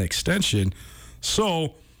sign an extension.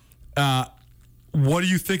 So, what do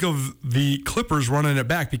you think of the Clippers running it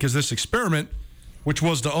back? Because this experiment which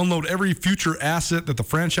was to unload every future asset that the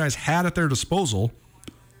franchise had at their disposal,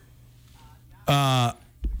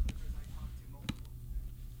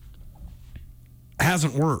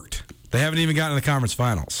 hasn't worked. They haven't even gotten to the conference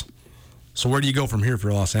finals. So where do you go from here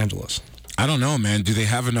for Los Angeles? I don't know, man. Do they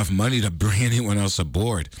have enough money to bring anyone else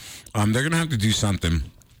aboard? They're going to have to do something,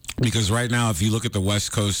 because right now, if you look at the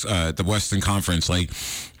West Coast, the Western Conference, like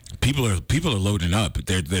people are loading up.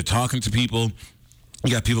 They're talking to people.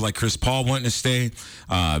 You got people like Chris Paul wanting to stay.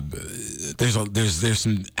 There's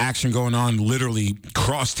some action going on literally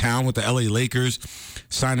cross town with the LA Lakers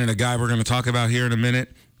signing a guy we're going to talk about here in a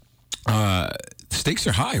minute. Stakes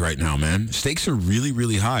are high right now, man. Stakes are really,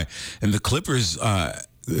 really high. And the Clippers,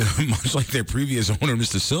 much like their previous owner,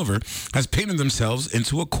 Mr. Silver, has painted themselves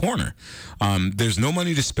into a corner. There's no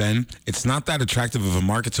money to spend. It's not that attractive of a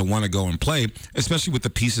market to want to go and play, especially with the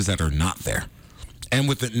pieces that are not there. And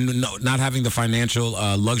with not having the financial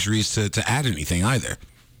luxuries to add anything either.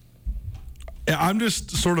 I'm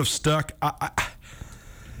just sort of stuck.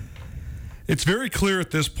 It's very clear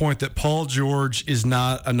at this point that Paul George is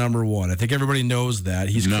not a number one. I think everybody knows that.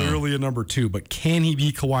 He's clearly a number two, but can he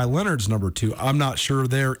be Kawhi Leonard's number two? I'm not sure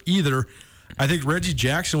there either. I think Reggie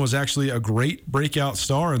Jackson was actually a great breakout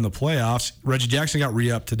star in the playoffs. Reggie Jackson got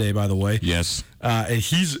re-upped today, by the way. Yes. And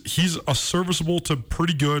he's a serviceable to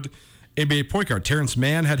pretty good NBA point guard. Terrence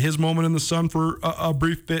Mann had his moment in the sun for a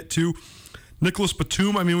brief bit, too. Nicholas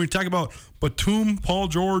Batum, I mean, when we talk about Batum, Paul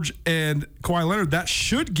George, and Kawhi Leonard, that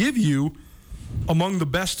should give you among the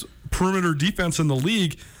best perimeter defense in the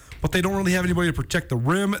league, but they don't really have anybody to protect the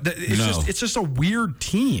rim. It's just a weird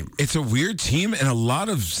team. It's a weird team and a lot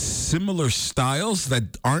of similar styles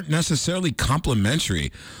that aren't necessarily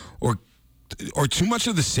complementary or too much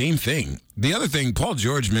of the same thing. The other thing, Paul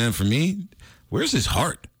George, man, for me, where's his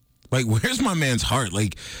heart? Like, where's my man's heart?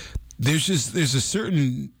 Like, there's a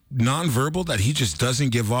certain nonverbal that he just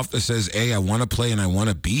doesn't give off that says, hey, I want to play and I want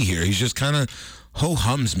to be here. He's just kind of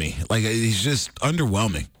ho-hums me. Like, he's just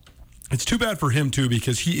underwhelming. It's too bad for him, too,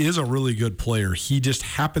 because he is a really good player. He just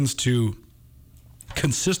happens to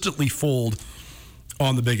consistently fold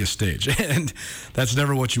on the biggest stage. And that's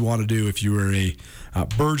never what you want to do if you were a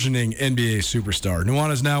burgeoning NBA superstar.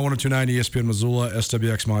 Nuanez Now, 102.9 ESPN Missoula,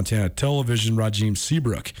 SWX Montana Television. Rajim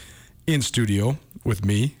Seabrook in studio with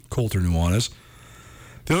me, Colter Nuanez.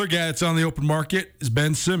 The other guy that's on the open market is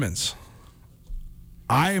Ben Simmons.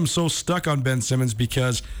 I am so stuck on Ben Simmons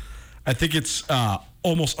because I think it's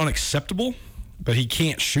almost unacceptable that he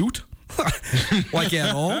can't shoot, like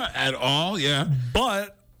at all. At all, yeah.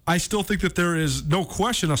 But I still think that there is no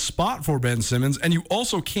question a spot for Ben Simmons, and you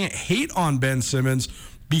also can't hate on Ben Simmons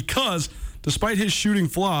because despite his shooting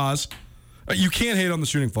flaws, you can't hate on the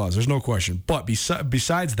shooting flaws, there's no question. But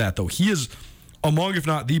besides that, though, he is among, if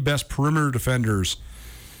not the best perimeter defenders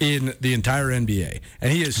in the entire NBA.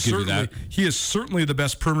 And he is certainly the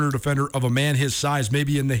best perimeter defender of a man his size,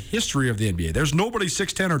 maybe in the history of the NBA. There's nobody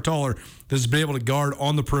 6'10 or taller that's been able to guard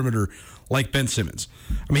on the perimeter like Ben Simmons.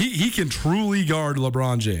 I mean, he can truly guard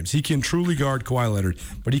LeBron James. He can truly guard Kawhi Leonard,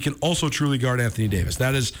 but he can also truly guard Anthony Davis.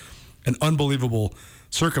 That is an unbelievable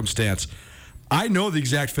circumstance. I know the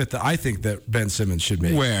exact fit that I think that Ben Simmons should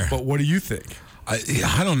make. Where? But what do you think?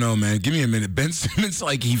 I don't know, man. Give me a minute. Ben Simmons,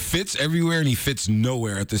 like, he fits everywhere and he fits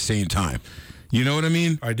nowhere at the same time. You know what I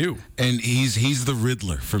mean? I do. And he's the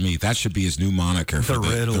Riddler for me. That should be his new moniker.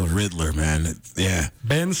 The Riddler, man. Yeah.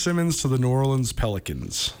 Ben Simmons to the New Orleans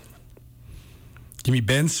Pelicans. Give me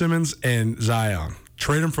Ben Simmons and Zion.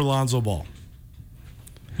 Trade him for Lonzo Ball.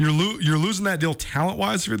 You're losing that deal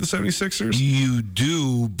talent-wise if you're the 76ers? You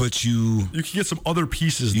do, but you can get some other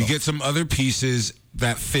pieces, You get some other pieces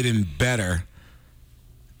that fit in better.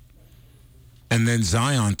 And then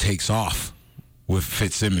Zion takes off with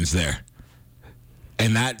Fitzsimmons there.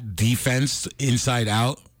 And that defense inside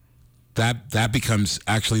out, that becomes,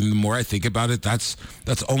 actually, the more I think about it, that's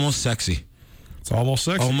almost sexy. It's almost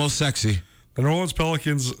sexy. Almost sexy. The New Orleans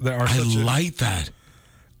Pelicans, that are such like that.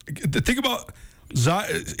 Think about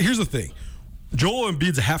Zion. Here's the thing. Joel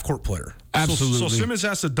Embiid's a half-court player. Absolutely. So Simmons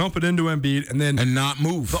has to dump it into Embiid and not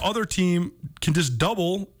move. The other team can just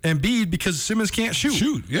double Embiid because Simmons can't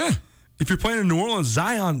shoot. Yeah. If you're playing in New Orleans,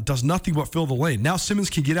 Zion does nothing but fill the lane. Now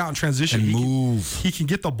Simmons can get out and transition. And move. He can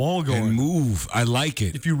get the ball going. And move. I like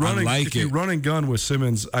it. If you run and gun with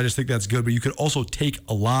Simmons, I just think that's good. But you could also take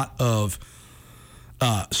a lot of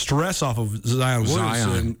stress off of Zion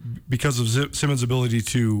Williamson because of Simmons' ability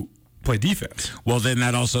to play defense. Well, then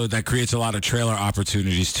that creates a lot of trailer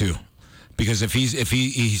opportunities too. because if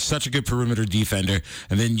he's such a good perimeter defender,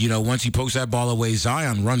 and then once he pokes that ball away,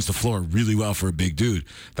 Zion runs the floor really well for a big dude.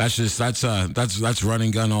 That's run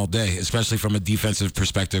and gun all day, especially from a defensive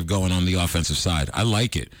perspective going on the offensive side. I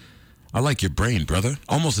like it. I like your brain, brother.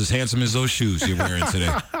 Almost as handsome as those shoes you're wearing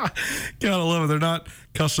today. Gotta love it. They're not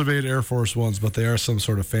custom-made Air Force Ones, but they are some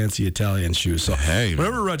sort of fancy Italian shoes. So hey,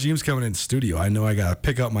 whenever Rajim's coming in studio, I know I gotta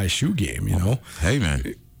pick up my shoe game. Hey,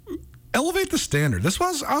 man. Elevate the standard. I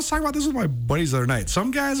was talking about this with my buddies the other night.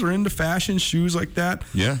 Some guys are into fashion shoes like that.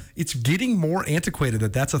 Yeah. It's getting more antiquated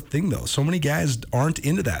that's a thing, though. So many guys aren't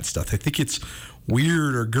into that stuff. They think it's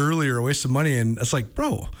weird or girly or a waste of money. And it's like,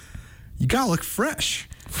 bro, you got to look fresh.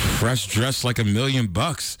 Fresh dressed like $1 million.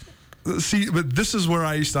 See, but this is where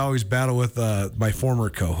I used to always battle with my former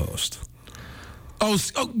co-host. Oh,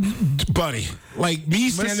 buddy. Like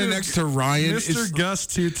me standing next to Ryan. Mr. Gus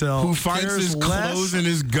Tutel. Who finds his clothes in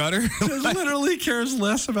his gutter. Literally cares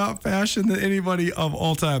less about fashion than anybody of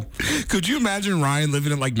all time. Could you imagine Ryan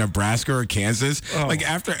living in like Nebraska or Kansas? Oh. Like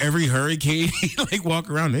after every hurricane, he'd like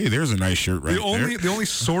walk around, hey, there's a nice shirt right there. The only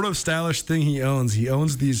sort of stylish thing he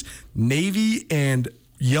owns these navy and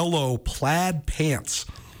yellow plaid pants.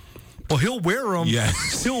 Well, he'll wear them.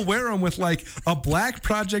 Yes. He'll wear them with like a black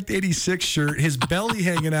Project 86 shirt, his belly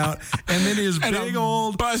hanging out, and then his big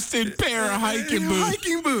old busted pair of hiking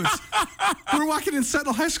boots. We're walking in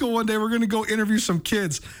Sentinel High School one day. We're going to go interview some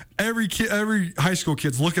kids. Every high school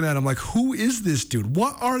kid's looking at him like, "Who is this dude?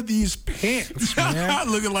 What are these pants, man?"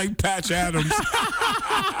 Looking like Patch Adams.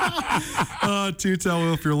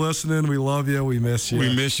 Tutel, if you're listening, we love you. We miss you.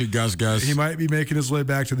 We miss you, Gus. He might be making his way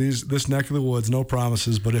back to this neck of the woods. No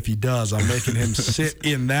promises, but if he does, I'm making him sit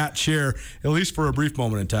in that chair, at least for a brief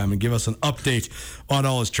moment in time, and give us an update on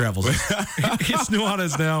all his travels. It's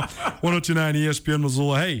Nuanez now, 102.9 ESPN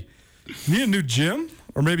Missoula. Hey, need a new gym?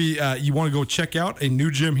 Or maybe you want to go check out a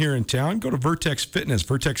new gym here in town? Go to Vertex Fitness.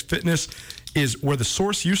 Vertex Fitness is where the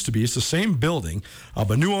Source used to be. It's the same building,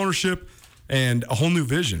 but new ownership and a whole new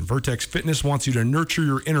vision. Vertex Fitness wants you to nurture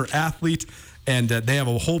your inner athlete, and they have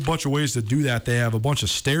a whole bunch of ways to do that. They have a bunch of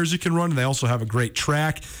stairs you can run, and they also have a great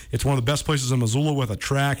track. It's one of the best places in Missoula with a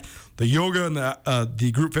track. The yoga and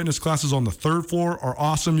the group fitness classes on the third floor are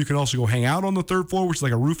awesome. You can also go hang out on the third floor, which is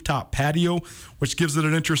like a rooftop patio, which gives it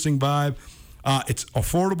an interesting vibe. It's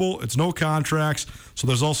affordable. It's no contracts. So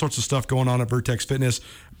there's all sorts of stuff going on at Vertex Fitness.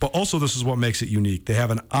 But also, this is what makes it unique. They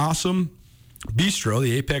have an awesome bistro,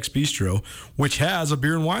 the Apex Bistro, which has a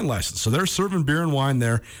beer and wine license. So they're serving beer and wine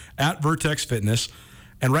there at Vertex Fitness.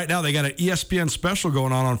 And right now they got an ESPN special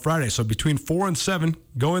going on Friday. So between 4 and 7,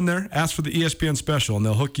 go in there, ask for the ESPN special, and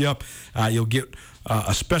they'll hook you up. You'll get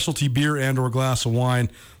a specialty beer and or glass of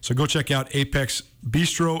wine. So go check out Apex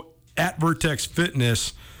Bistro at Vertex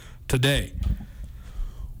Fitness today.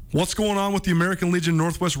 What's going on with the American Legion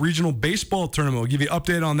Northwest Regional Baseball Tournament? We'll give you an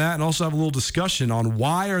update on that and also have a little discussion on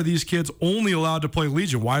why are these kids only allowed to play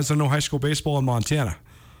Legion? Why is there no high school baseball in Montana?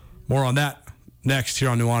 More on that next here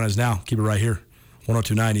on Nuanez Now. Keep it right here.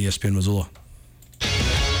 102.9 ESPN Missoula.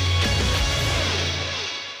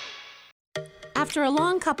 After a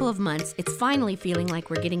long couple of months, it's finally feeling like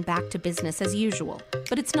we're getting back to business as usual.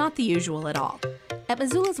 But it's not the usual at all. At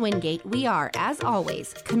Missoula's Wingate, we are, as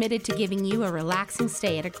always, committed to giving you a relaxing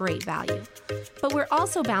stay at a great value. But we're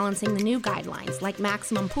also balancing the new guidelines like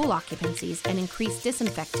maximum pool occupancies and increased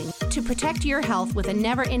disinfecting to protect your health with a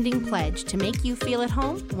never-ending pledge to make you feel at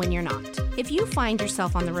home when you're not. If you find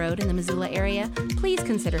yourself on the road in the Missoula area, please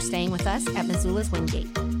consider staying with us at Missoula's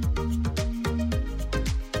Wingate.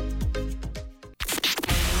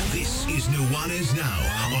 This is Nuanez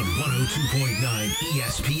Now on 102.9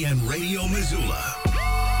 ESPN Radio Missoula.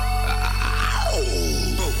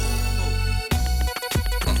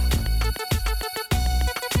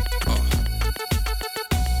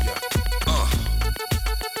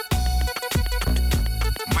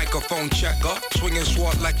 Microphone checker, swinging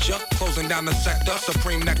sword lecture, closing down the sector,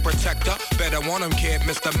 supreme neck protector. Better want him, kid,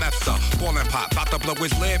 Mr. Mepsa. Ballin' pop, about to blow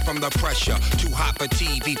his lid from the pressure. Too hot for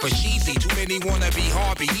TV, for cheesy. Too many wanna be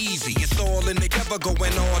hard, be easy. It's all in together,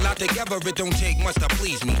 going all out together. It don't take much to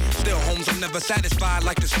please me. Still, homes, I'm never satisfied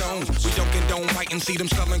like the Stones. We don't condone fighting, see them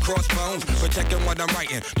selling crossbones. Protecting what I'm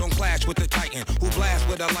writing, don't clash with the Titan. Who blast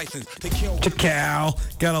with a license to kill. Cal,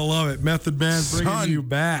 gotta love it. Method Man bringing you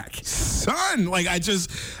back. Son, like I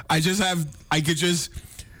could just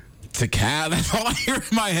to Cal. That's all I hear in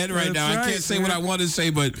my head right now. I can't say what I want to say,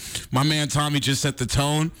 but my man Tommy just set the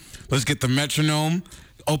tone. Let's get the metronome.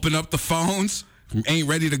 Open up the phones. Ain't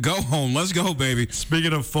ready to go home. Let's go, baby.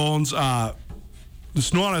 Speaking of phones,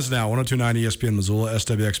 this Nuanez Now, 102.9 ESPN Missoula,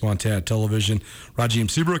 SWX Montana Television. Rajim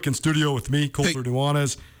Seabrook in studio with me, Colter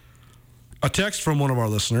Nuanez. A text from one of our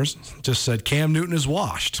listeners just said Cam Newton is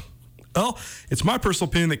washed. Well, it's my personal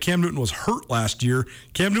opinion that Cam Newton was hurt last year.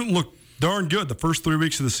 Cam Newton looked darn good the first 3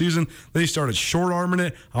 weeks of the season. Then he started short-arming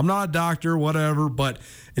it. I'm not a doctor, whatever, but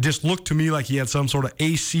it just looked to me like he had some sort of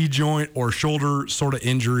AC joint or shoulder sort of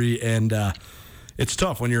injury, and it's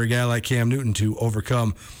tough when you're a guy like Cam Newton to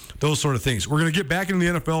overcome those sort of things. We're going to get back into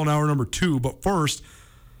the NFL in hour number 2, but first,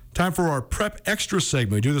 time for our Prep Extra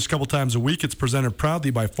segment. We do this a couple times a week. It's presented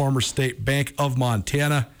proudly by Farmers State Bank of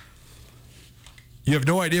Montana. You have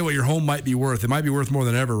no idea what your home might be worth. It might be worth more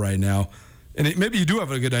than ever right now. And maybe you do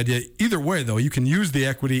have a good idea. Either way, though, you can use the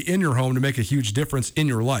equity in your home to make a huge difference in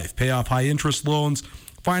your life. Pay off high-interest loans,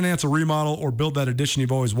 finance a remodel, or build that addition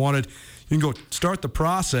you've always wanted. You can go start the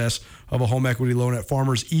process of a home equity loan at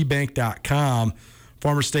farmersebank.com.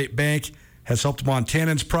 Farmers State Bank has helped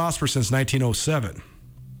Montanans prosper since 1907.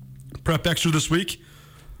 Prep Extra this week,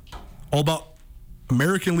 all about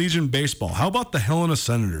American Legion Baseball. How about the Helena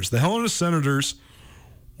Senators? The Helena Senators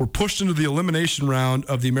were pushed into the elimination round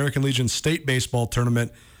of the American Legion State Baseball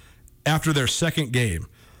Tournament after their second game.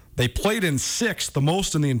 They played in 6, the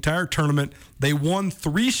most in the entire tournament. They won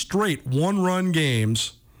 3 straight one-run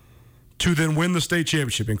games to then win the state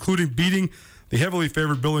championship, including beating the heavily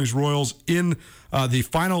favored Billings Royals in the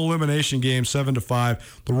final elimination game,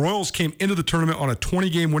 7-5. The Royals came into the tournament on a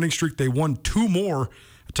 20-game winning streak. They won 2 more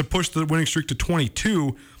to push the winning streak to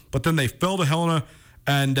 22, but then they fell to Helena,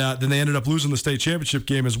 and then they ended up losing the state championship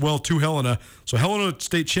game as well to Helena. So Helena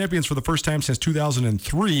state champions for the first time since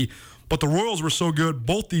 2003, but the Royals were so good,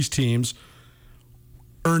 both these teams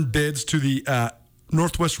earned bids to the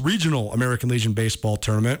Northwest Regional American Legion Baseball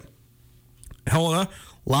Tournament. Helena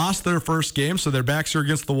lost their first game, so their backs are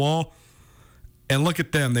against the wall. And look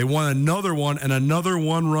at them. They won another one and another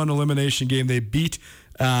one-run elimination game. They beat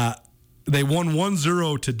they won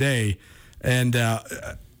 1-0 today. And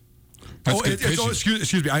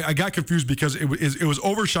excuse me. I got confused because it was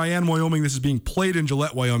over Cheyenne, Wyoming. This is being played in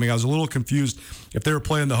Gillette, Wyoming. I was a little confused if they were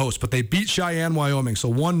playing the host, but they beat Cheyenne, Wyoming.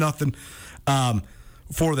 So 1-0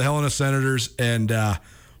 for the Helena Senators, and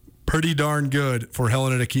pretty darn good for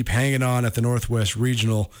Helena to keep hanging on at the Northwest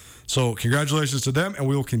Regional. So congratulations to them, and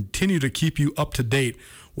we will continue to keep you up to date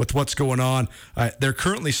with what's going on. They're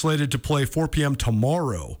currently slated to play 4 p.m.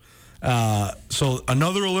 tomorrow. So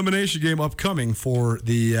another elimination game upcoming for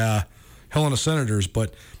the Helena Senators,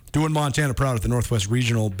 but doing Montana proud at the Northwest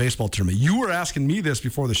Regional Baseball Tournament. You were asking me this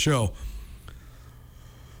before the show.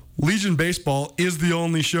 Legion Baseball is the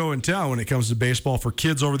only show in town when it comes to baseball for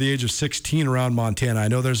kids over the age of 16 around Montana. I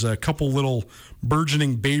know there's a couple little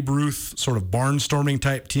burgeoning Babe Ruth sort of barnstorming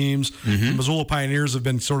type teams. The Missoula Pioneers have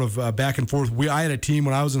been sort of back and forth. I had a team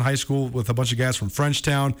when I was in high school with a bunch of guys from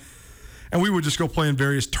Frenchtown, and we would just go play in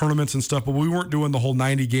various tournaments and stuff, but we weren't doing the whole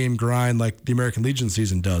 90-game grind like the American Legion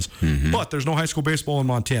season does. But there's no high school baseball in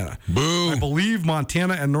Montana. Boo! I believe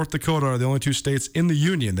Montana and North Dakota are the only 2 states in the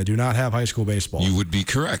Union that do not have high school baseball. You would be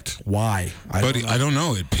correct. Why? I don't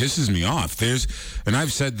know. It pisses me off. And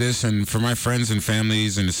I've said this, and for my friends and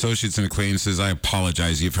families and associates and acquaintances, I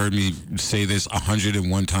apologize. You've heard me say this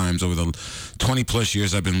 101 times over the 20-plus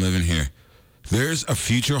years I've been living here. There's a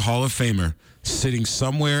future Hall of Famer sitting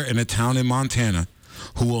somewhere in a town in Montana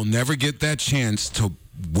who will never get that chance to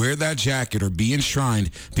wear that jacket or be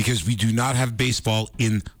enshrined because we do not have baseball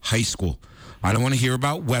in high school. I don't want to hear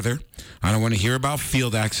about weather. I don't want to hear about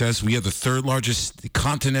field access. We are the 3rd largest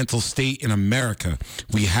continental state in America.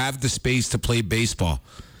 We have the space to play baseball.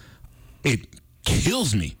 It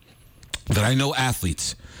kills me that I know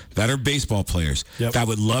athletes that are baseball players that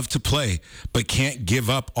would love to play but can't give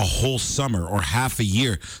up a whole summer or half a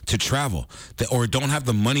year to travel, or don't have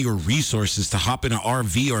the money or resources to hop in an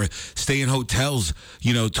RV or stay in hotels,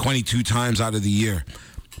 22 times out of the year.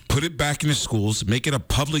 Put it back into schools, make it a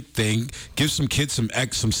public thing, give some kids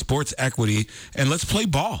some sports equity, and let's play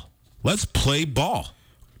ball. Let's play ball.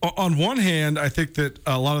 On one hand, I think that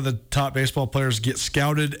a lot of the top baseball players get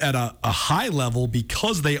scouted at a high level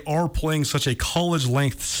because they are playing such a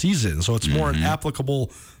college-length season. So it's more an applicable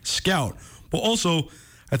scout. But also,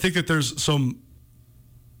 I think that there's some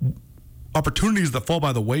opportunities that fall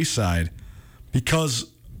by the wayside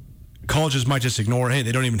because colleges might just ignore, hey,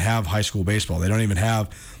 they don't even have high school baseball. They don't even have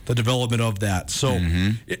the development of that. So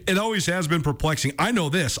it always has been perplexing. I know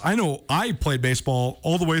this. I know I played baseball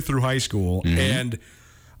all the way through high school, and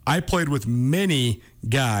I played with many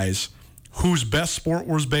guys whose best sport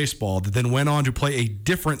was baseball that then went on to play a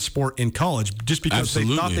different sport in college just because they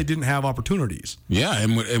thought they didn't have opportunities. Yeah,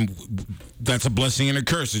 and that's a blessing and a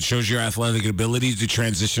curse. It shows your athletic ability to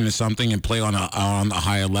transition to something and play on a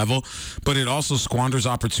higher level, but it also squanders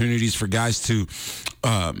opportunities for guys to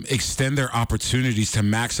extend their opportunities to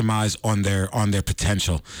maximize on their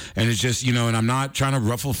potential. And it's just, and I'm not trying to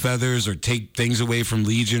ruffle feathers or take things away from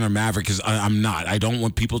Legion or Maverick, because I'm not. I don't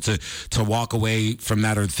want people to walk away from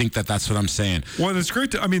that or think that that's what I'm saying. Well, it's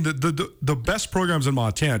great the best programs in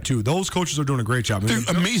Montana too. Those coaches are doing a great job. They're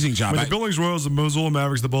amazing job. The Billings Royals, the Missoula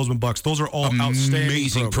Mavericks, the Bozeman Bucks, those are all outstanding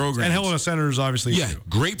amazing programs. And Helena Senators, obviously. Yeah, too.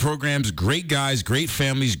 Great programs, great guys, great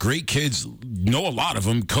families, great kids. Know a lot of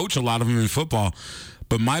them, coach a lot of them in football.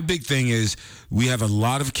 But my big thing is we have a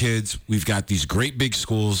lot of kids. We've got these great big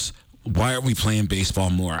schools. Why aren't we playing baseball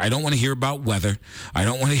more? I don't want to hear about weather. I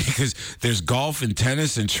don't want to, because there's golf and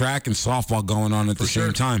tennis and track and softball going on at the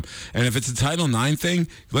same time. And if it's a Title IX thing,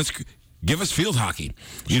 let's give us field hockey.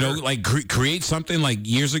 Like create something like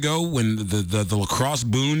years ago when the lacrosse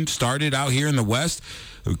boon started out here in the West.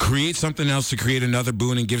 Create something else to create another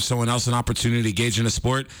boon and give someone else an opportunity to engage in a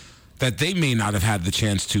sport that they may not have had the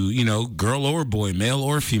chance to, girl or boy, male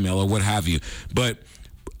or female or what have you. But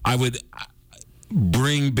I would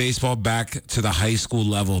bring baseball back to the high school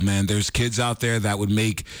level, man. There's kids out there that would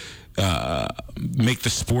make the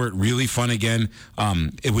sport really fun again.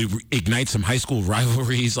 It would ignite some high school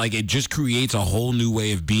rivalries. Like, it just creates a whole new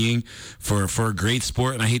way of being for a great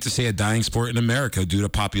sport. And I hate to say a dying sport in America due to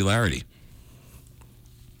popularity.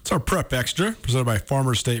 It's our Prep Extra, presented by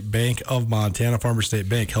Farmers State Bank of Montana. Farmers State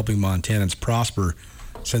Bank, helping Montanans prosper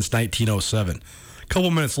since 1907. A couple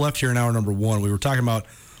minutes left here in hour number one. We were talking about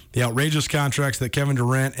the outrageous contracts that Kevin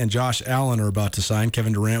Durant and Josh Allen are about to sign.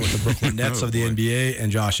 Kevin Durant with the Brooklyn Nets of the NBA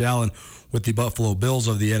and Josh Allen with the Buffalo Bills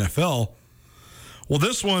of the NFL. Well,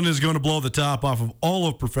 this one is going to blow the top off of all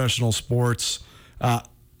of professional sports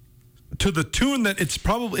to the tune that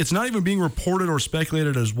it's not even being reported or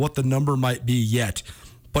speculated as what the number might be yet.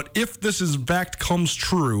 But if this in fact comes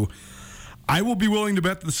true, I will be willing to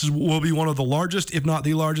bet this will be one of the largest, if not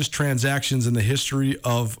the largest, transactions in the history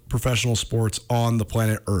of professional sports on the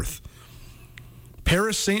planet Earth.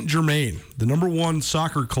 Paris Saint-Germain, the number one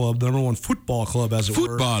soccer club, the number one football club, as it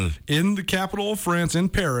were, in the capital of France, in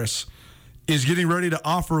Paris, is getting ready to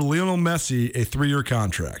offer Lionel Messi a 3-year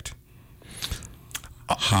contract.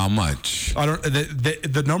 How much? I don't.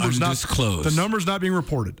 The number's undisclosed. The number's not being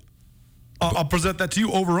reported. I'll present that to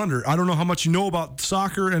you, over-under. I don't know how much you know about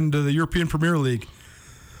soccer and the European Premier League,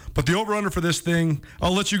 but the over-under for this thing,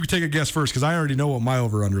 I'll let you take a guess first, because I already know what my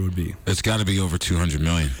over-under would be. It's got to be over $200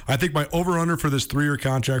 million. I think my over-under for this 3-year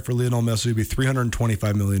contract for Lionel Messi would be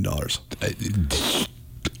 $325 million.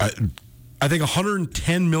 I think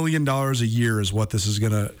 $110 million a year is what this is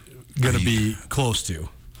gonna be close to.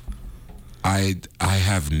 I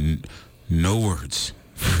have no words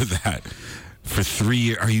for that. For 3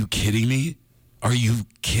 years. Are you kidding me?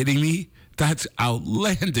 That's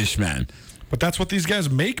outlandish, man. But that's what these guys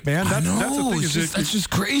make, man. That's the thing. That's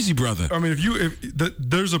just crazy, brother. I mean,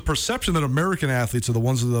 there's a perception that American athletes are the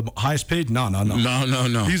ones that are the highest paid. No.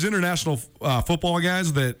 These international football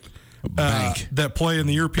guys that play in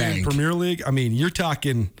the European Premier League. I mean, you're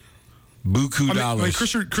talking buku dollars.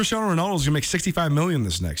 Cristiano Ronaldo is going to make $65 million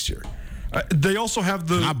this next year. They also have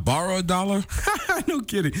the. Can I borrow $1? No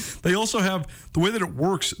kidding. They also have the way that it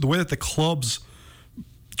works, the way that the clubs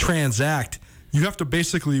transact. You have to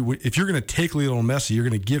basically, if you're going to take Lionel Messi, you're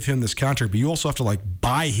going to give him this contract, but you also have to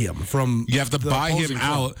buy him from. You have to buy him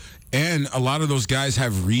out, and a lot of those guys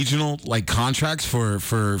have regional contracts for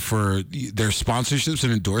their sponsorships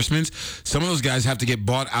and endorsements. Some of those guys have to get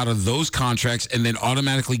bought out of those contracts and then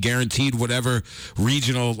automatically guaranteed whatever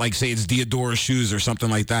regional, say it's Diadora shoes or something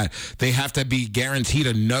like that. They have to be guaranteed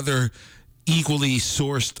another equally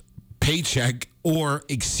sourced paycheck or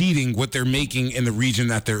exceeding what they're making in the region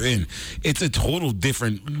that they're in. It's a total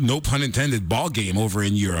different, no pun intended, ball game over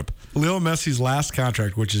in Europe. Lionel Messi's last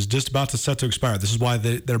contract, which is just about to set to expire, this is why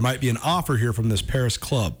there might be an offer here from this Paris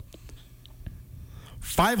club.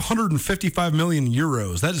 555 million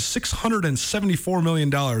euros. That is $674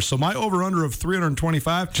 million. So my over-under of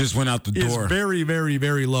 325 just went out the door. Is very, very,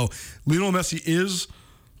 very low. Lionel Messi is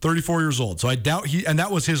 34 years old. So I doubt and that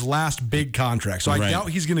was his last big contract. So I doubt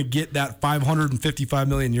he's going to get that 555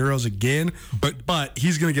 million euros again, but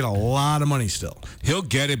he's going to get a lot of money still. He'll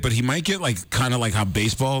get it, but he might get kind of like how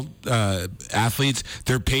baseball athletes,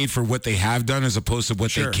 they're paid for what they have done as opposed to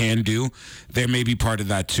what they can do. There may be part of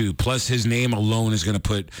that too. Plus his name alone is going to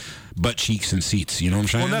put butt cheeks and seats. You know what I'm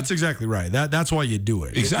saying? Well, that's exactly right. That's why you do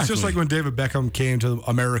it. Exactly. It's just like when David Beckham came to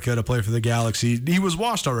America to play for the Galaxy. He was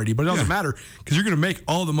washed already, but it doesn't matter because you're going to make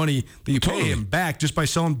all the money that you pay him back just by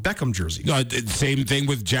selling Beckham jerseys. Same thing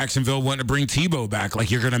with Jacksonville wanting to bring Tebow back.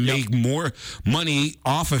 You're going to make more money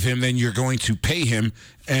off of him than you're going to pay him,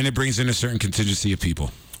 and it brings in a certain contingency of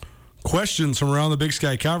people. questions from around the Big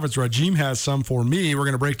Sky Conference. Rajim has some for me. We're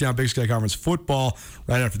going to break down Big Sky Conference football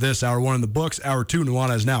right after this. Hour 1 in the books. Hour 2,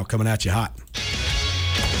 Nuanez is now coming at you hot.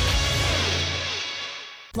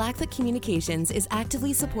 Blackfoot Communications is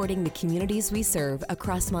actively supporting the communities we serve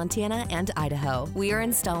across Montana and Idaho. We are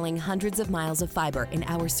installing hundreds of miles of fiber in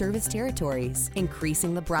our service territories,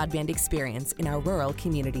 increasing the broadband experience in our rural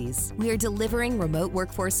communities. We are delivering remote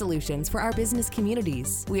workforce solutions for our business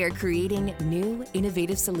communities. We are creating new,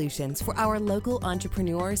 innovative solutions for our local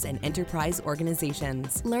entrepreneurs and enterprise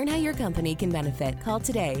organizations. Learn how your company can benefit. Call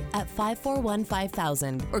today at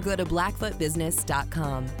 541-5000 or go to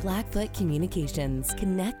blackfootbusiness.com. Blackfoot Communications.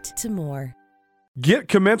 Connect to more. Get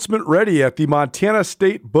commencement ready at the Montana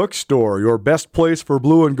State Bookstore, your best place for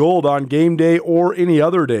blue and gold on game day or any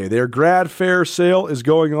other day. Their grad fair sale is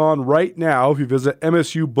going on right now if you visit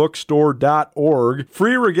msubookstore.org.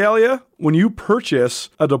 Free regalia when you purchase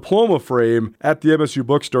a diploma frame at the MSU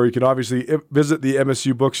Bookstore. You can obviously visit the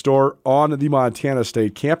MSU Bookstore on the Montana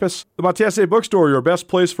State campus. The Montana State Bookstore, your best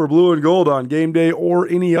place for blue and gold on game day or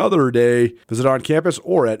any other day. Visit on campus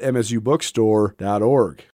or at msubookstore.org.